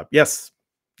right on the top? Yes,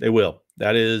 they will.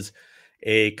 That is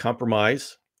a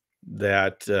compromise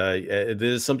that this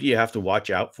is something you have to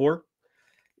watch out for.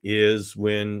 is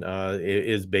when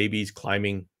is babies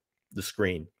climbing the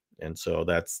screen. And so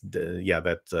that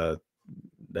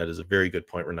is a very good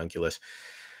point, Ranunculus.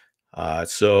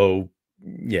 So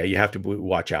yeah, you have to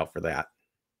watch out for that.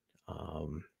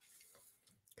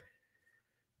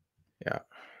 Yeah.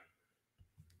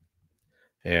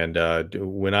 And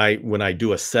when I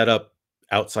do a setup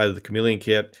outside of the Chameleon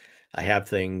kit, I have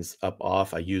things up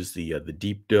off. I use the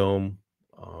deep dome,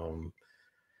 um,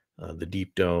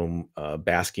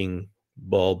 basking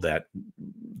bulb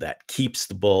that keeps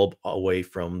the bulb away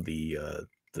from the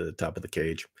top of the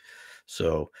cage.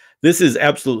 So this is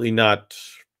absolutely not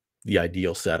the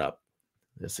ideal setup.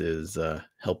 This is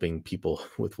helping people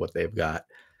with what they've got.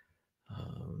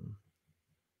 Um,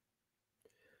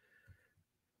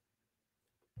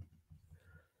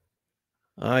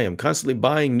 I am constantly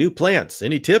buying new plants.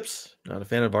 Any tips? Not a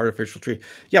fan of artificial tree.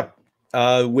 Yeah,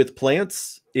 with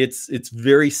plants, it's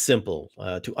very simple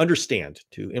to understand.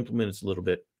 To implement, it's a little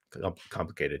bit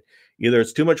complicated. Either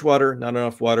it's too much water, not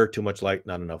enough water; too much light,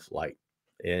 not enough light.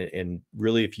 And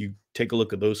really, if you take a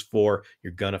look at those four,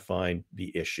 you're gonna find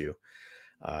the issue.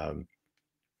 Um,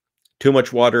 Too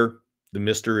much water.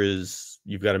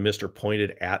 You've got a mister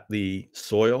pointed at the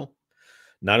soil.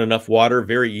 Not enough water,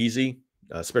 very easy,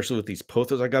 especially with these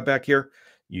pothos I got back here.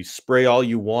 You spray all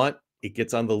you want, it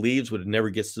gets on the leaves, but it never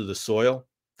gets to the soil.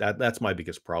 That's my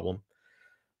biggest problem.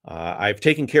 I've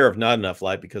taken care of not enough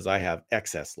light because I have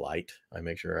excess light. I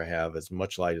make sure I have as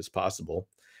much light as possible.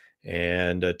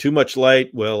 And too much light,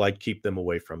 well, I keep them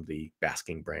away from the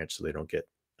basking branch so they don't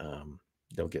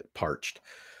get parched.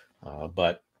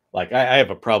 But like I have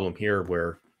a problem here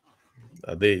where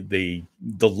the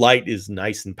light is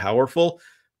nice and powerful,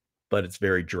 but it's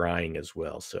very drying as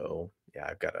well. So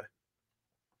yeah,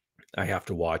 I have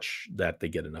to watch that they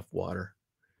get enough water.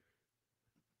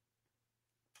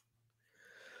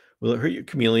 Will it hurt your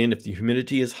chameleon if the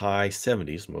humidity is high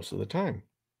 70s most of the time?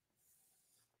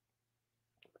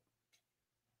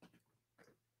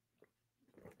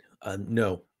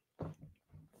 No,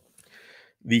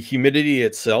 the humidity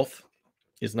itself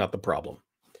is not the problem.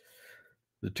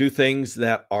 The two things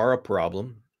that are a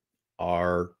problem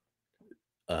are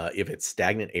if it's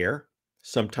stagnant air.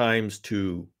 Sometimes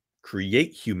to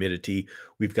create humidity,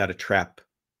 we've got to trap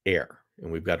air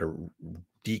and we've got to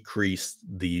decrease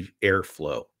the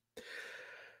airflow.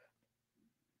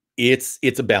 It's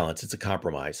a balance, it's a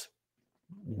compromise.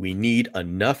 We need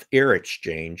enough air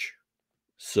exchange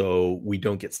so we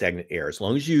don't get stagnant air. As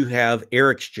long as you have air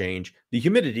exchange, the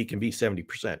humidity can be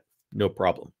 70%, no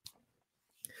problem.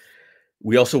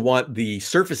 We also want the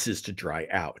surfaces to dry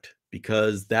out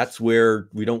because that's where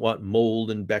we don't want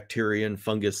mold and bacteria and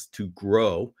fungus to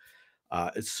grow.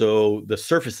 So the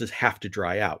surfaces have to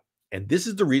dry out. And this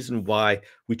is the reason why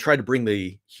we try to bring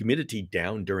the humidity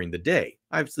down during the day.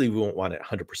 Obviously, we won't want it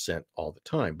 100% all the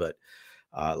time, but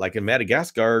like in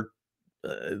Madagascar,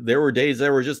 there were days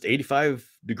that were just 85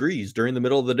 degrees during the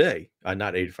middle of the day.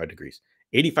 Not 85 degrees,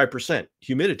 85%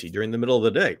 humidity during the middle of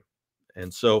the day.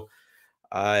 And so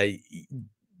uh,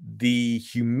 the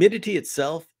humidity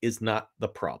itself is not the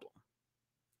problem.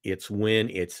 It's when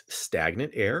it's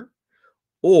stagnant air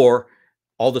or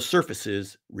all the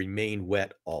surfaces remain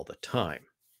wet all the time.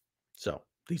 So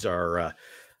these are,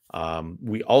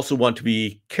 we also want to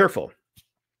be careful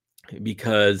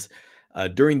because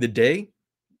during the day,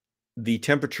 the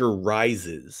temperature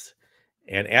rises.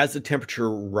 And as the temperature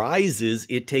rises,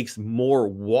 it takes more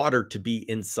water to be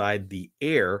inside the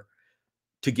air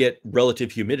to get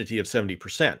relative humidity of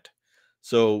 70%.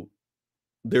 So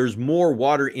there's more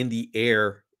water in the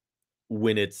air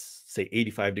when it's, say,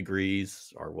 85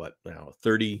 degrees or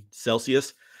 30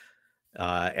 Celsius.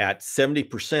 At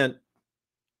 70%,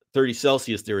 30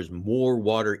 Celsius, there is more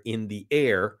water in the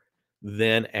air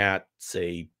than at,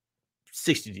 say,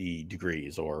 60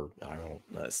 degrees or I don't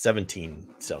know, 17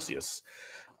 Celsius.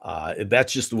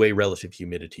 That's just the way relative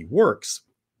humidity works.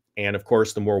 And of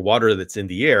course, the more water that's in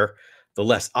the air, the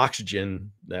less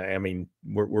oxygen. I mean,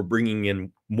 we're bringing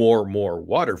in more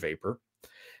water vapor.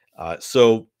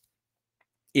 So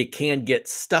it can get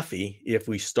stuffy if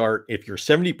your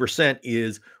 70%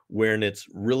 is when it's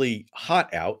really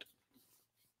hot out,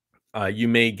 you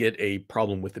may get a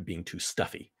problem with it being too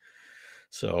stuffy.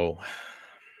 So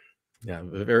yeah,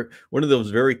 one of those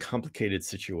very complicated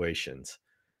situations.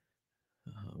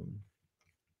 Um,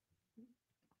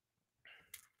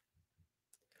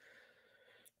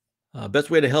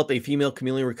 Best way to help a female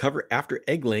chameleon recover after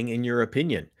egg laying, in your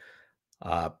opinion?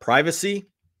 Privacy,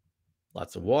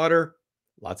 lots of water,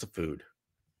 lots of food,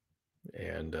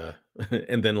 and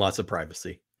and then lots of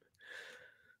privacy.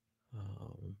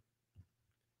 Um,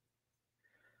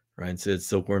 Ryan said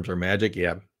silkworms are magic.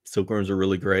 Yeah, Silkworms are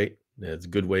really great. It's a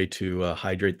good way to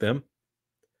hydrate them.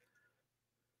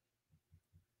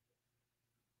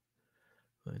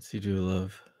 Let's see, do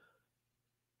love.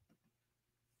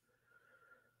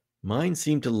 Mine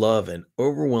seem to love an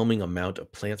overwhelming amount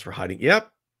of plants for hiding.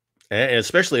 Yep,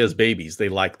 especially as babies, they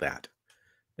like that.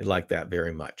 They like that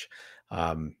very much.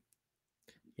 Um,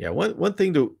 yeah, one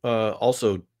thing to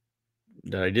also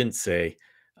that I didn't say,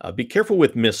 be careful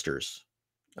with misters.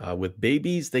 With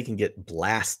babies, they can get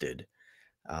blasted,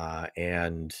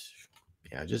 and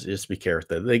yeah, just be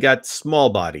careful. They got small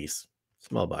bodies,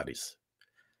 small bodies.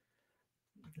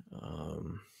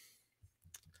 Um,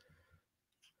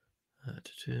 uh,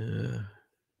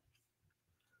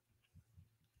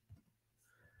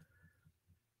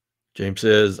 James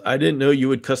says, "I didn't know you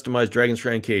would customize Dragon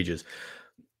Strand cages."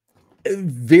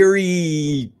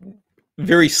 Very,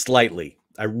 very slightly.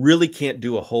 I really can't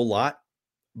do a whole lot,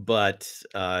 but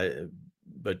uh,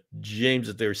 but James,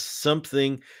 if there's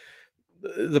something,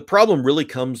 the problem really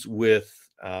comes with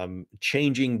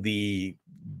changing the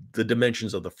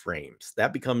dimensions of the frames.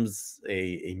 That becomes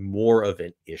a more of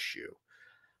an issue.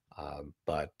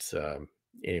 But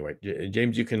anyway,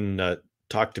 James, you can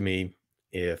talk to me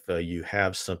if you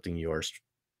have something you're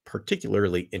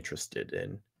particularly interested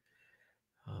in.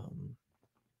 Um,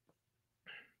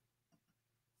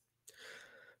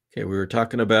 okay, we were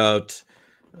talking about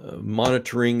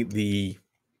monitoring the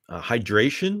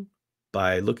hydration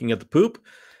by looking at the poop.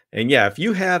 And yeah, if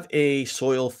you have a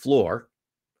soil floor,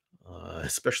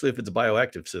 especially if it's a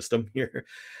bioactive system,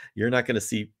 you're not going to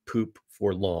see poop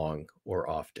for long or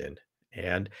often.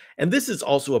 And and this is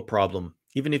also a problem.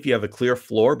 Even if you have a clear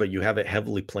floor, but you have it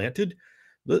heavily planted,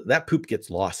 that poop gets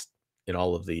lost in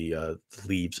all of the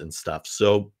leaves and stuff.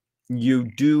 So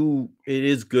it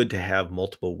is good to have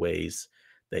multiple ways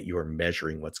that you are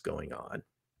measuring what's going on.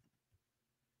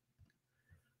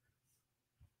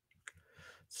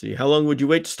 See, how long would you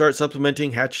wait to start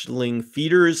supplementing hatchling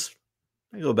feeders?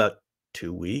 I go about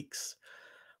 2 weeks.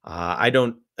 I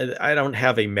don't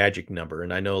have a magic number,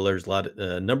 and I know there's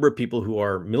a number of people who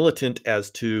are militant as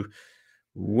to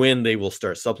when they will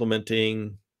start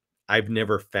supplementing. I've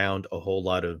never found a whole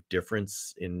lot of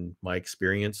difference in my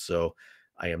experience, so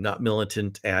I am not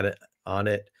militant at it on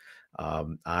it.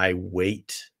 I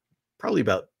wait probably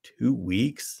about 2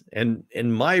 weeks, and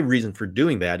my reason for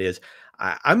doing that is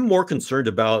I'm more concerned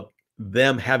about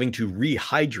them having to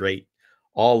rehydrate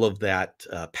all of that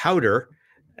powder,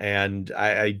 and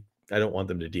I don't want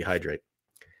them to dehydrate.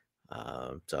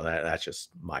 So that's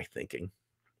just my thinking.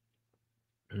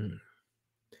 Mm,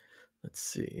 let's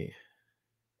see.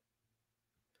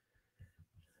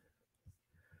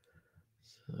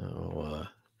 So,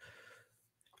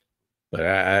 but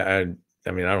I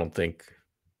mean, I don't think.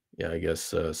 Yeah, I guess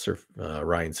Surf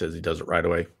Ryan says he does it right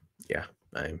away. Yeah,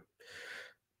 I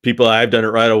people I've done it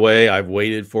right away. I've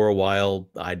waited for a while.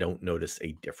 I don't notice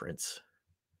a difference.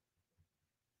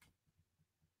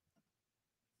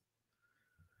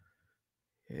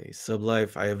 Hey,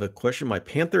 Sublife, I have a question. My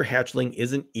panther hatchling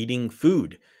isn't eating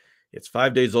food. It's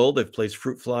 5 days old. I've placed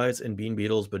fruit flies and bean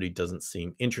beetles, but he doesn't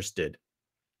seem interested.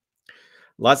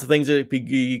 Lots of things that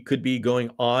could be going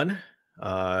on.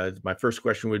 My first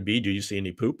question would be, do you see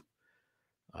any poop?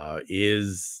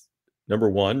 Is number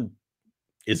one,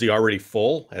 is he already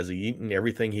full? Has he eaten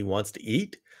everything he wants to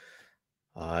eat?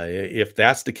 If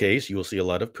that's the case, you will see a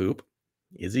lot of poop.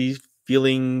 Is he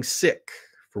feeling sick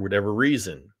for whatever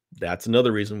reason? That's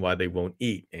another reason why they won't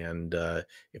eat. And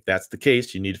if that's the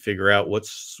case, you need to figure out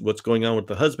what's going on with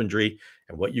the husbandry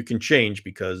and what you can change,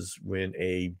 because when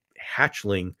a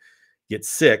hatchling gets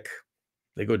sick,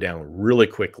 they go down really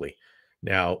quickly.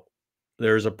 Now,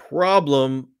 there's a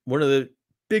problem. One of the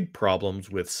big problems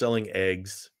with selling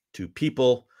eggs to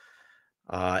people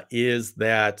is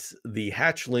that the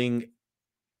health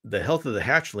of the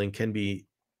hatchling can be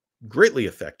greatly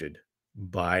affected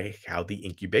by how the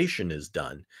incubation is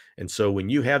done. And so when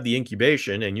you have the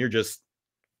incubation and you're just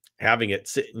having it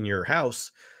sit in your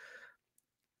house,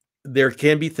 there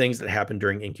can be things that happen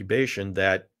during incubation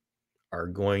that are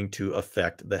going to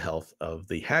affect the health of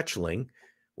the hatchling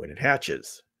when it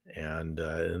hatches. And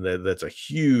that's a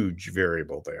huge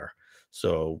variable there.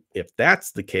 So if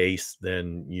that's the case,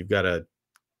 then you've got a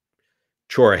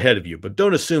chore ahead of you, but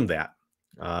don't assume that.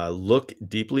 Look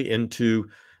deeply into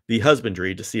the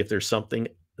husbandry to see if there's something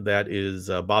that is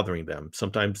bothering them.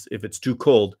 Sometimes, if it's too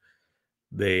cold,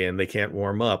 they can't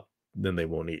warm up, then they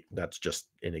won't eat. That's just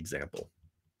an example.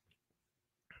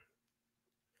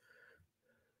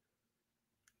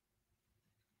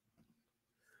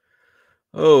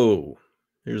 Oh,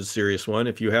 here's a serious one.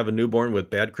 If you have a newborn with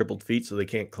bad crippled feet so they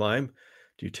can't climb,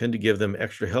 do you tend to give them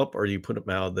extra help or do you put them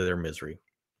out of their misery?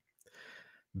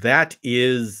 That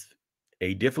is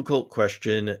a difficult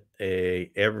question.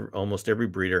 Almost every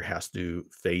breeder has to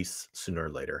face sooner or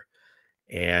later,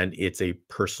 and it's a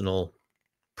personal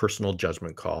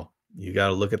judgment call. You got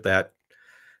to look at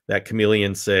that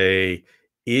chameleon. Say,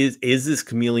 is this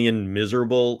chameleon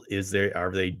miserable?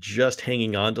 Are they just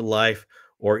hanging on to life,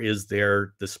 or is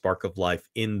there the spark of life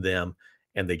in them,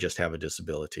 and they just have a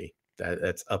disability?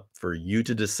 That's up for you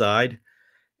to decide.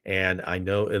 And I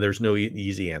know there's no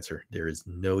easy answer. There is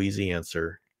no easy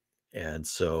answer. And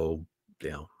so, you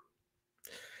know,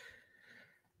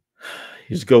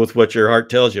 you just go with what your heart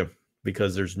tells you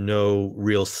because there's no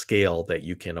real scale that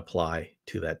you can apply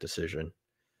to that decision.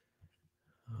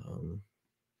 Um,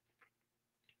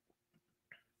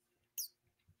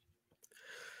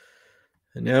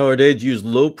 and nowadays, use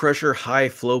low pressure, high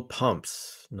flow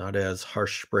pumps, not as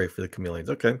harsh spray for the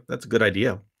chameleons. Okay, that's a good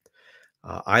idea.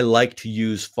 I like to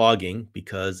use fogging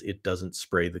because it doesn't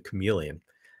spray the chameleon.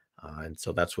 And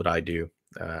so that's what I do.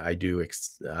 I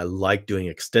like doing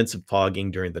extensive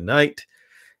fogging during the night.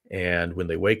 And when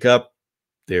they wake up,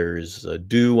 there's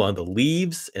dew on the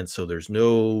leaves. And so there's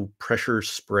no pressure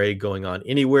spray going on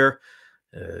anywhere.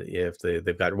 If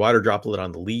they've got water droplet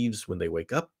on the leaves when they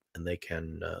wake up, and they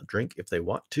can drink if they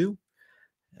want to.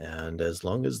 And as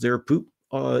long as their poop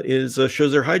is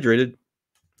shows they're hydrated,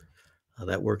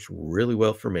 that works really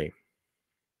well for me.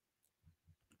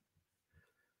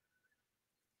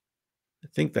 I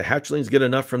think the hatchlings get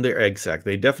enough from their egg sac.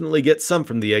 They definitely get some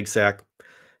from the egg sac.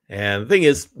 And the thing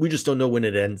is, we just don't know when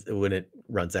it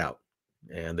runs out.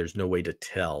 And there's no way to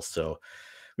tell. So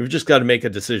we've just got to make a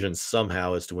decision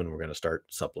somehow as to when we're going to start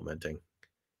supplementing.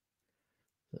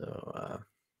 So,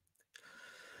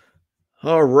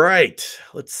 all right,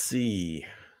 let's see.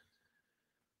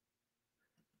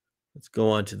 Let's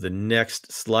go on to the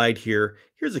next slide here.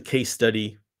 Here's a case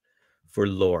study for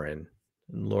Lauren.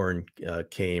 And Lauren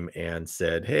came and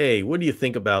said, "Hey, what do you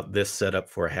think about this setup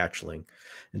for a hatchling?"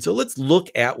 And so let's look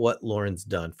at what Lauren's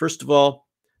done. First of all,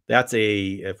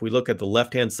 if we look at the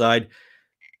left-hand side,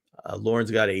 Lauren's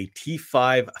got a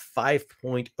T5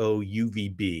 5.0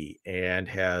 UVB and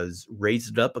has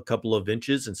raised it up a couple of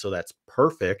inches. And so that's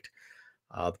perfect.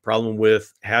 The problem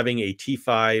with having a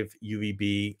T5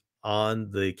 UVB on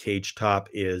the cage top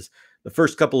is the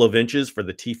first couple of inches for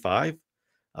the T5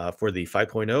 for the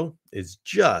 5.0 is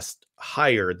just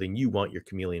higher than you want your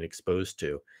chameleon exposed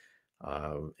to.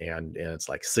 And it's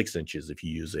like 6 inches if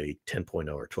you use a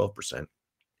 10.0 or 12%.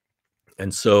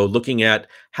 And so looking at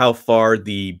how far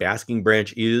the basking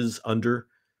branch is under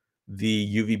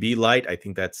the UVB light, I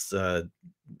think that's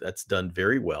done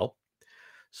very well.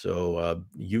 So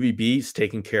UVB is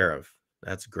taken care of.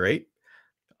 That's great.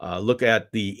 Look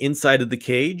at the inside of the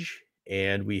cage,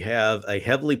 and we have a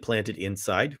heavily planted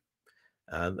inside.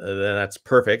 That's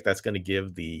perfect. That's going to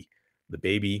give the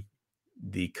baby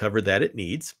the cover that it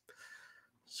needs.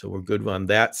 So we're good on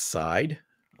that side.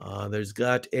 There's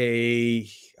got a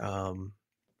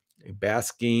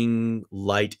basking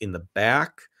light in the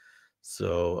back.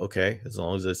 So, okay, as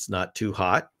long as it's not too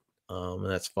hot,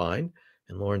 that's fine.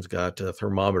 And Lauren's got a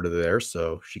thermometer there,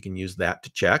 so she can use that to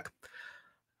check.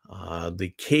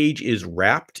 The cage is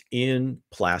wrapped in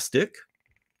plastic.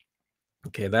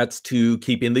 Okay, that's to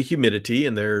keep in the humidity.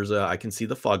 And there's, I can see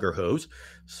the fogger hose.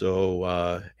 So,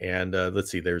 let's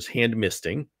see, there's hand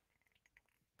misting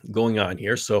going on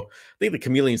here. So I think the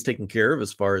chameleon's taken care of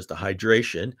as far as the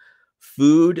hydration.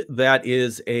 Food that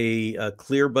is a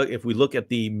clear, but if we look at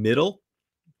the middle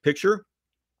picture,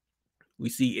 we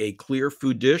see a clear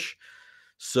food dish.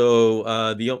 So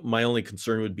my only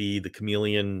concern would be the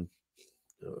chameleon.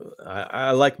 I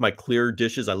like my clear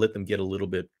dishes. I let them get a little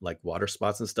bit like water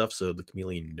spots and stuff, so the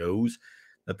chameleon knows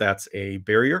that that's a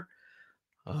barrier.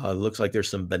 Looks like there's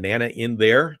some banana in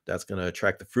there. That's going to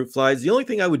attract the fruit flies. The only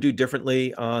thing I would do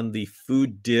differently on the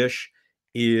food dish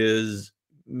is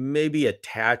maybe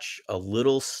attach a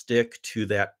little stick to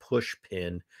that push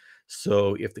pin.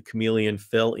 So if the chameleon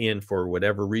fell in for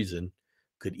whatever reason,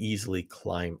 could easily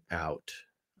climb out.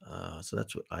 So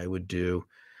that's what I would do.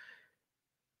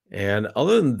 And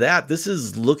other than that, this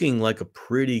is looking like a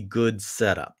pretty good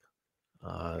setup.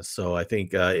 So I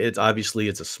think it's obviously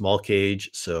it's a small cage,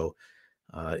 so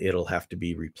it'll have to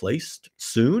be replaced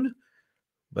soon,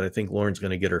 but I think Lauren's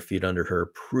going to get her feet under her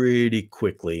pretty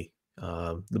quickly.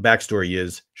 The backstory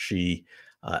is she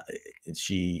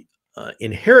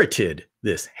inherited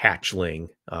this hatchling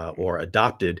or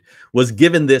adopted, was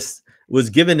given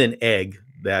an egg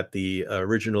that the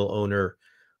original owner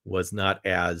was not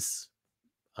as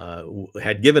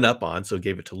had given up on, so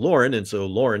gave it to Lauren, and so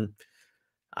Lauren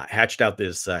hatched out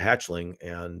this hatchling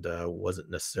and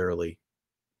wasn't necessarily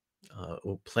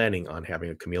planning on having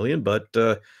a chameleon, but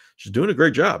she's doing a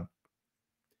great job.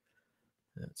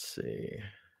 Let's see.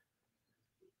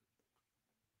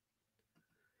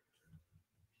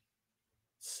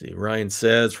 See, Ryan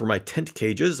says, for my tent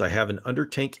cages, I have an under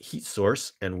tank heat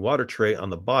source and water tray on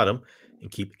the bottom and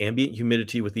keep ambient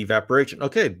humidity with evaporation.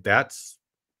 Okay, that's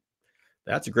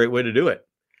a great way to do it.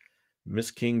 Miss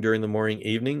King during the morning,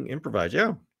 evening, improvise.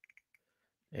 Yeah.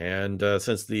 And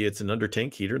since it's an under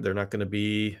tank heater, they're not going to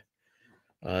be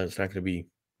it's not going to be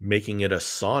making it a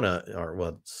sauna or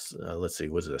well, let's see,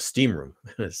 was it a steam room?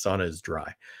 Sauna is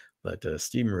dry, but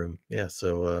steam room, yeah.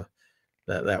 So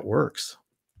that works.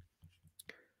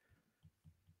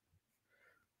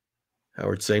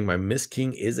 Howard saying my Miss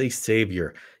King is a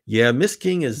savior. Yeah, Miss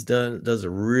King does a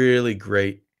really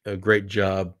great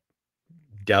job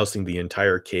dousing the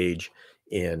entire cage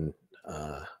in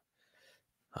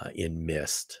in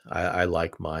mist. I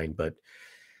like mine, but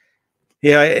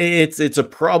yeah, it's a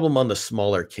problem on the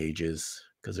smaller cages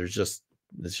because there's just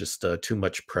too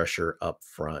much pressure up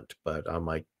front. But on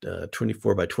my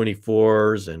 24 by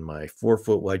 24s and my 4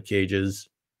 foot wide cages,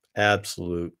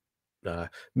 absolute.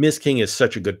 Miss King is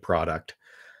such a good product.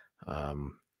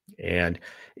 Um, and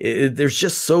there's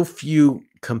just so few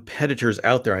competitors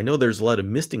out there. I know there's a lot of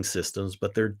misting systems,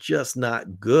 but they're just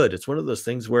not good. It's one of those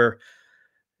things where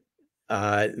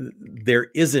uh,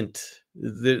 there isn't.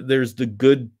 There's the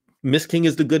good Miss King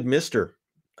is the good Mister.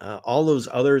 All those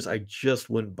others, I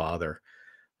just wouldn't bother.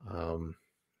 Um,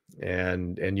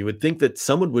 and you would think that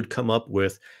someone would come up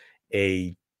with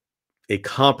a a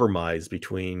compromise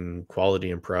between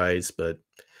quality and price, but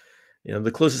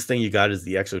the closest thing you got is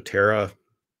the Exoterra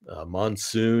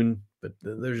Monsoon, but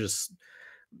there's just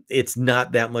it's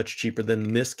not that much cheaper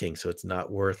than Miss King, so it's not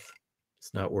worth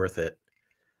it.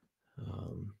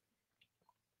 Um,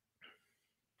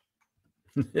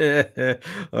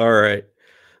 all right.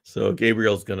 So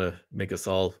Gabriel's gonna make us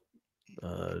all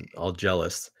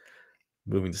jealous.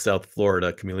 Moving to South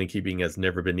Florida, chameleon keeping has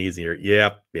never been easier.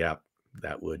 Yep, yep,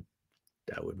 that would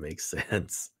that would make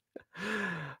sense.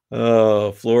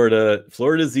 Oh,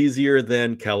 Florida's easier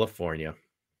than California.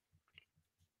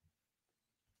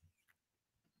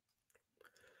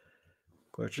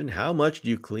 Question: how much do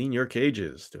you clean your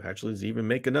cages? Do hatchlings even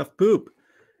make enough poop?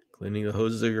 Cleaning the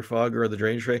hoses of your fogger or the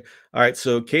drainage tray. All right,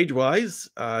 so cage wise,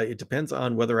 it depends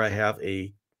on whether I have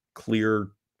a clear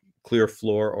clear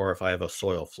floor or if I have a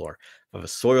soil floor. If I have a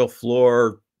soil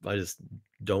floor, I just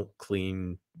don't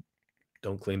clean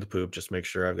don't clean the poop. Just make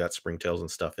sure I've got springtails and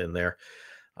stuff in there.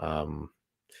 Um,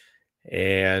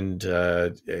 and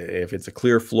if it's a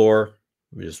clear floor,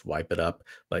 we just wipe it up.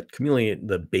 But chameleon,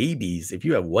 the babies, if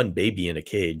you have one baby in a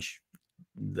cage,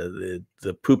 the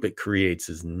poop it creates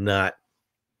is not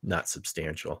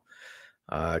substantial.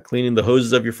 Cleaning the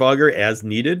hoses of your fogger as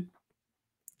needed,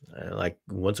 like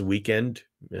once a weekend,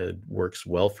 works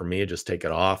well for me. Just take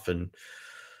it off and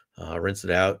rinse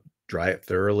it out, dry it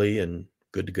thoroughly, and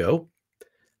good to go.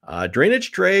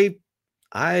 Drainage tray,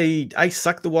 I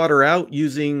suck the water out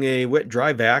using a wet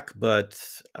dry vac, but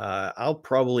I'll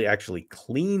probably actually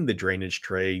clean the drainage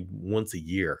tray once a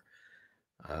year.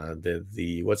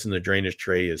 The what's in the drainage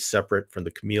tray is separate from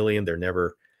the chameleon. They're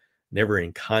never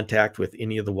in contact with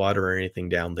any of the water or anything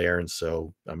down there. And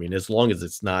so, I mean, as long as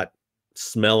it's not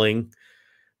smelling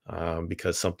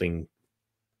because something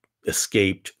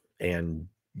escaped and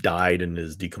died and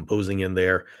is decomposing in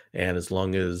there, and as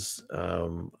long as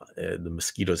the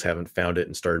mosquitoes haven't found it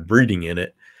and started breeding in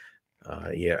it,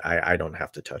 yeah, I don't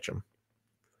have to touch them.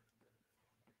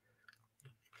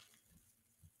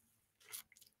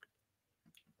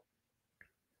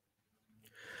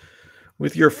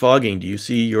 With your fogging, do you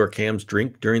see your cams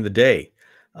drink during the day?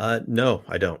 No,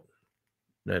 I don't.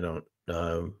 I don't.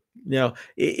 Now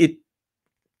it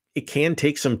can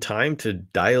take some time to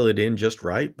dial it in just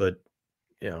right, but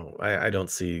I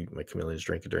don't see my chameleons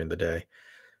drinking during the day.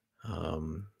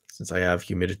 Since I have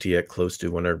humidity at close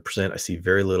to 100%, I see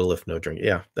very little, if no drink.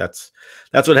 Yeah, that's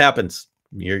what happens.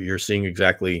 You're seeing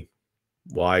exactly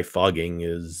why fogging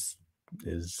is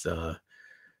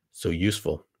so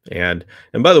useful. And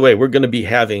by the way, we're going to be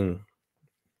having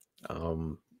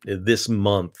this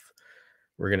month.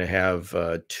 We're going to have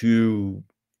two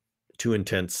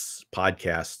intense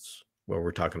podcasts where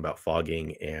we're talking about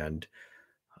fogging and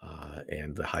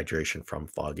the hydration from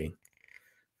fogging.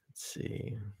 Let's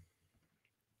see.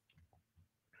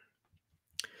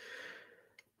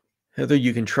 Heather,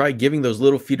 you can try giving those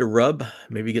little feet a rub,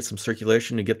 maybe get some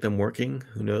circulation to get them working.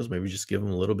 Who knows? Maybe just give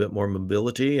them a little bit more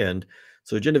mobility. And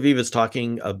so Genevieve is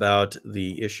talking about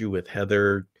the issue with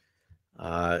Heather.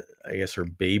 I guess her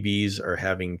babies are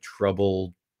having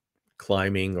trouble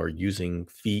climbing or using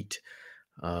feet.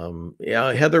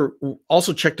 Yeah, Heather,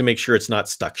 also check to make sure it's not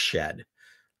stuck shed.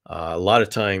 A lot of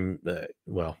time,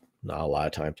 well, not a lot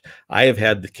of times. I have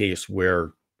had the case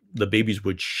where the babies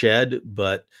would shed,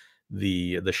 but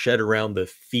the shed around the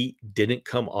feet didn't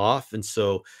come off, and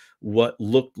so what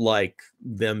looked like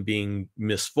them being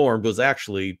misformed was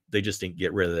actually they just didn't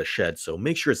get rid of the shed. So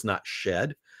make sure it's not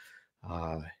shed.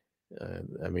 Uh,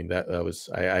 I mean that was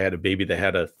I had a baby that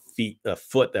had a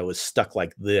foot that was stuck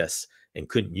like this and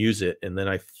couldn't use it, and then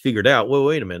I figured out, well,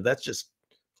 wait a minute, that's just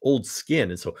old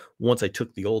skin, and so once I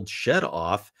took the old shed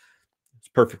off, it's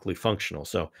perfectly functional.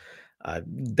 So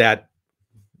that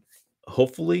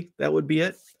hopefully that would be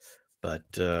it, but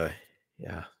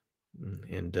yeah.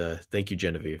 And thank you,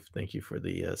 Genevieve. Thank you for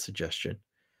the suggestion.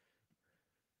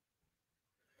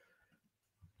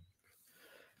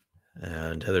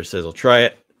 And Heather says, I'll try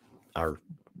it. Our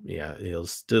Yeah, it'll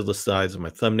still the size of my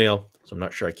thumbnail, so I'm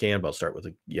not sure I can, but I'll start with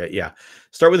a yeah.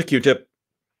 Start with a Q-tip,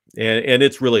 and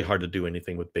it's really hard to do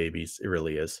anything with babies. It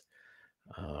really is.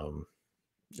 Um,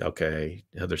 okay,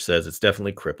 Heather says it's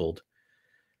definitely crippled.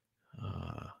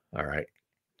 All right,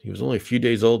 he was only a few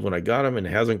days old when I got him, and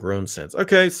hasn't grown since.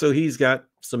 Okay, so he's got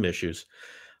some issues.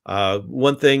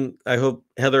 One thing I hope,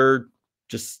 Heather,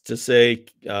 just to say,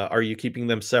 are you keeping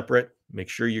them separate? Make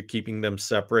sure you're keeping them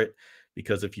separate,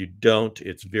 because if you don't,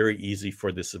 it's very easy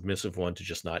for the submissive one to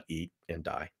just not eat and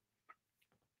die.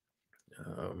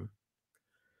 Um,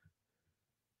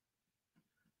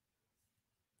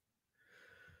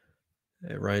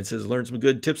 Ryan says, learned some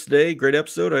good tips today. Great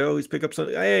episode. I always pick up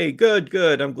something. Hey, good.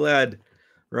 I'm glad,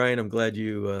 Ryan. I'm glad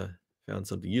you found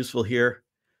something useful here.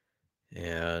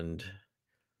 And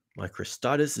my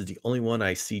Cristatus is the only one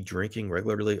I see drinking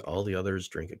regularly. All the others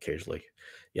drink occasionally.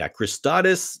 Yeah,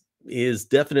 Cristatus is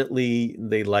definitely,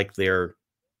 they like their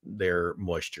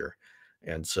moisture,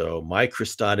 and so my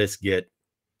Cristatus get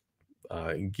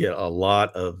a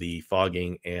lot of the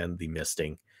fogging and the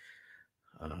misting.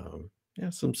 Yeah,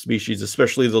 some species,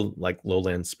 especially the like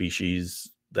lowland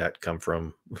species that come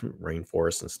from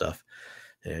rainforests and stuff,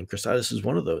 and Cristatus is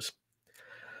one of those.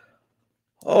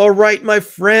 All right, my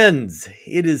friends,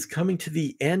 it is coming to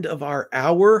the end of our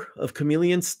hour of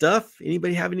chameleon stuff.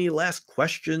 Anybody have any last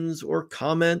questions or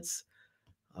comments?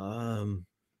 Um,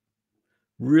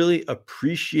 really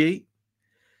appreciate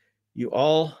you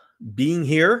all being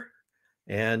here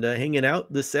and hanging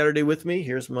out this Saturday with me.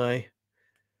 Here's my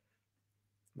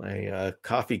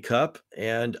coffee cup,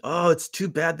 and oh, it's too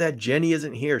bad that Jenny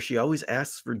isn't here. She always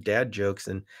asks for dad jokes,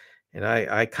 and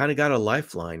I kind of got a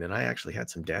lifeline, and I actually had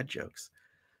some dad jokes.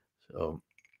 So,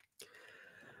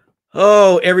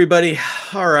 oh, everybody.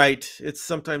 All right. It's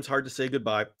sometimes hard to say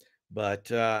goodbye,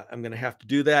 but I'm going to have to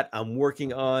do that. I'm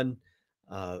working on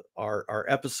our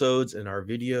episodes and our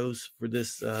videos for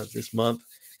this month.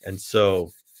 And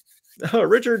so,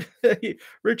 Richard,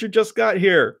 Richard just got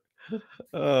here.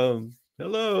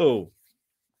 Hello.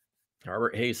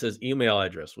 Robert Hayes says email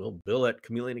address. Well,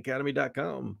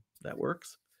 bill@chameleonacademy.com. That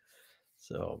works.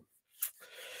 So,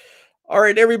 all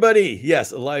right, everybody.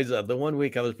 Yes, Eliza, the 1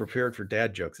 week I was prepared for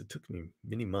dad jokes. It took me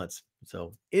many months.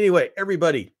 So, anyway,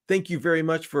 everybody, thank you very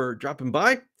much for dropping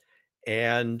by.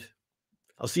 And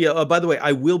I'll see you. By the way,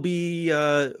 I will be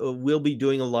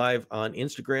doing a live on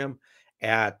Instagram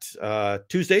at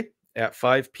Tuesday at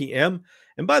 5 p.m.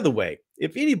 And by the way,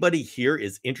 if anybody here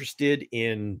is interested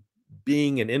in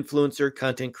being an influencer,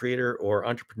 content creator, or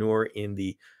entrepreneur in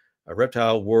the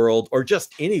reptile world, or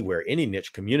just anywhere, any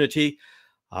niche community,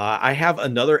 I have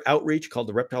another outreach called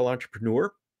the Reptile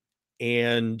Entrepreneur.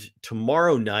 And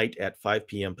tomorrow night at 5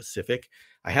 p.m. Pacific,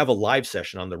 I have a live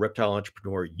session on the Reptile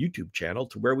Entrepreneur YouTube channel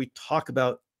to where we talk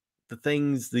about the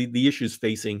things, the issues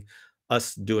facing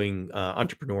us doing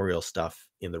entrepreneurial stuff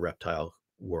in the reptile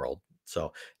world.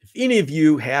 So if any of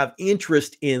you have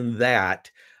interest in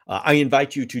that, I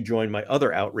invite you to join my other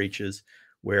outreaches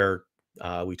where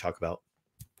we talk about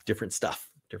different stuff.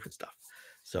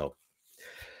 So,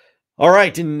 all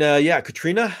right, and yeah,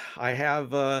 Katrina, I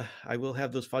will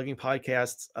have those fogging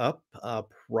podcasts up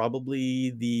probably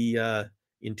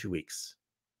in 2 weeks,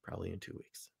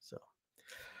 So,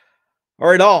 all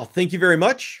right, all, thank you very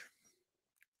much,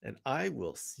 and I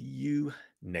will see you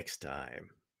next time.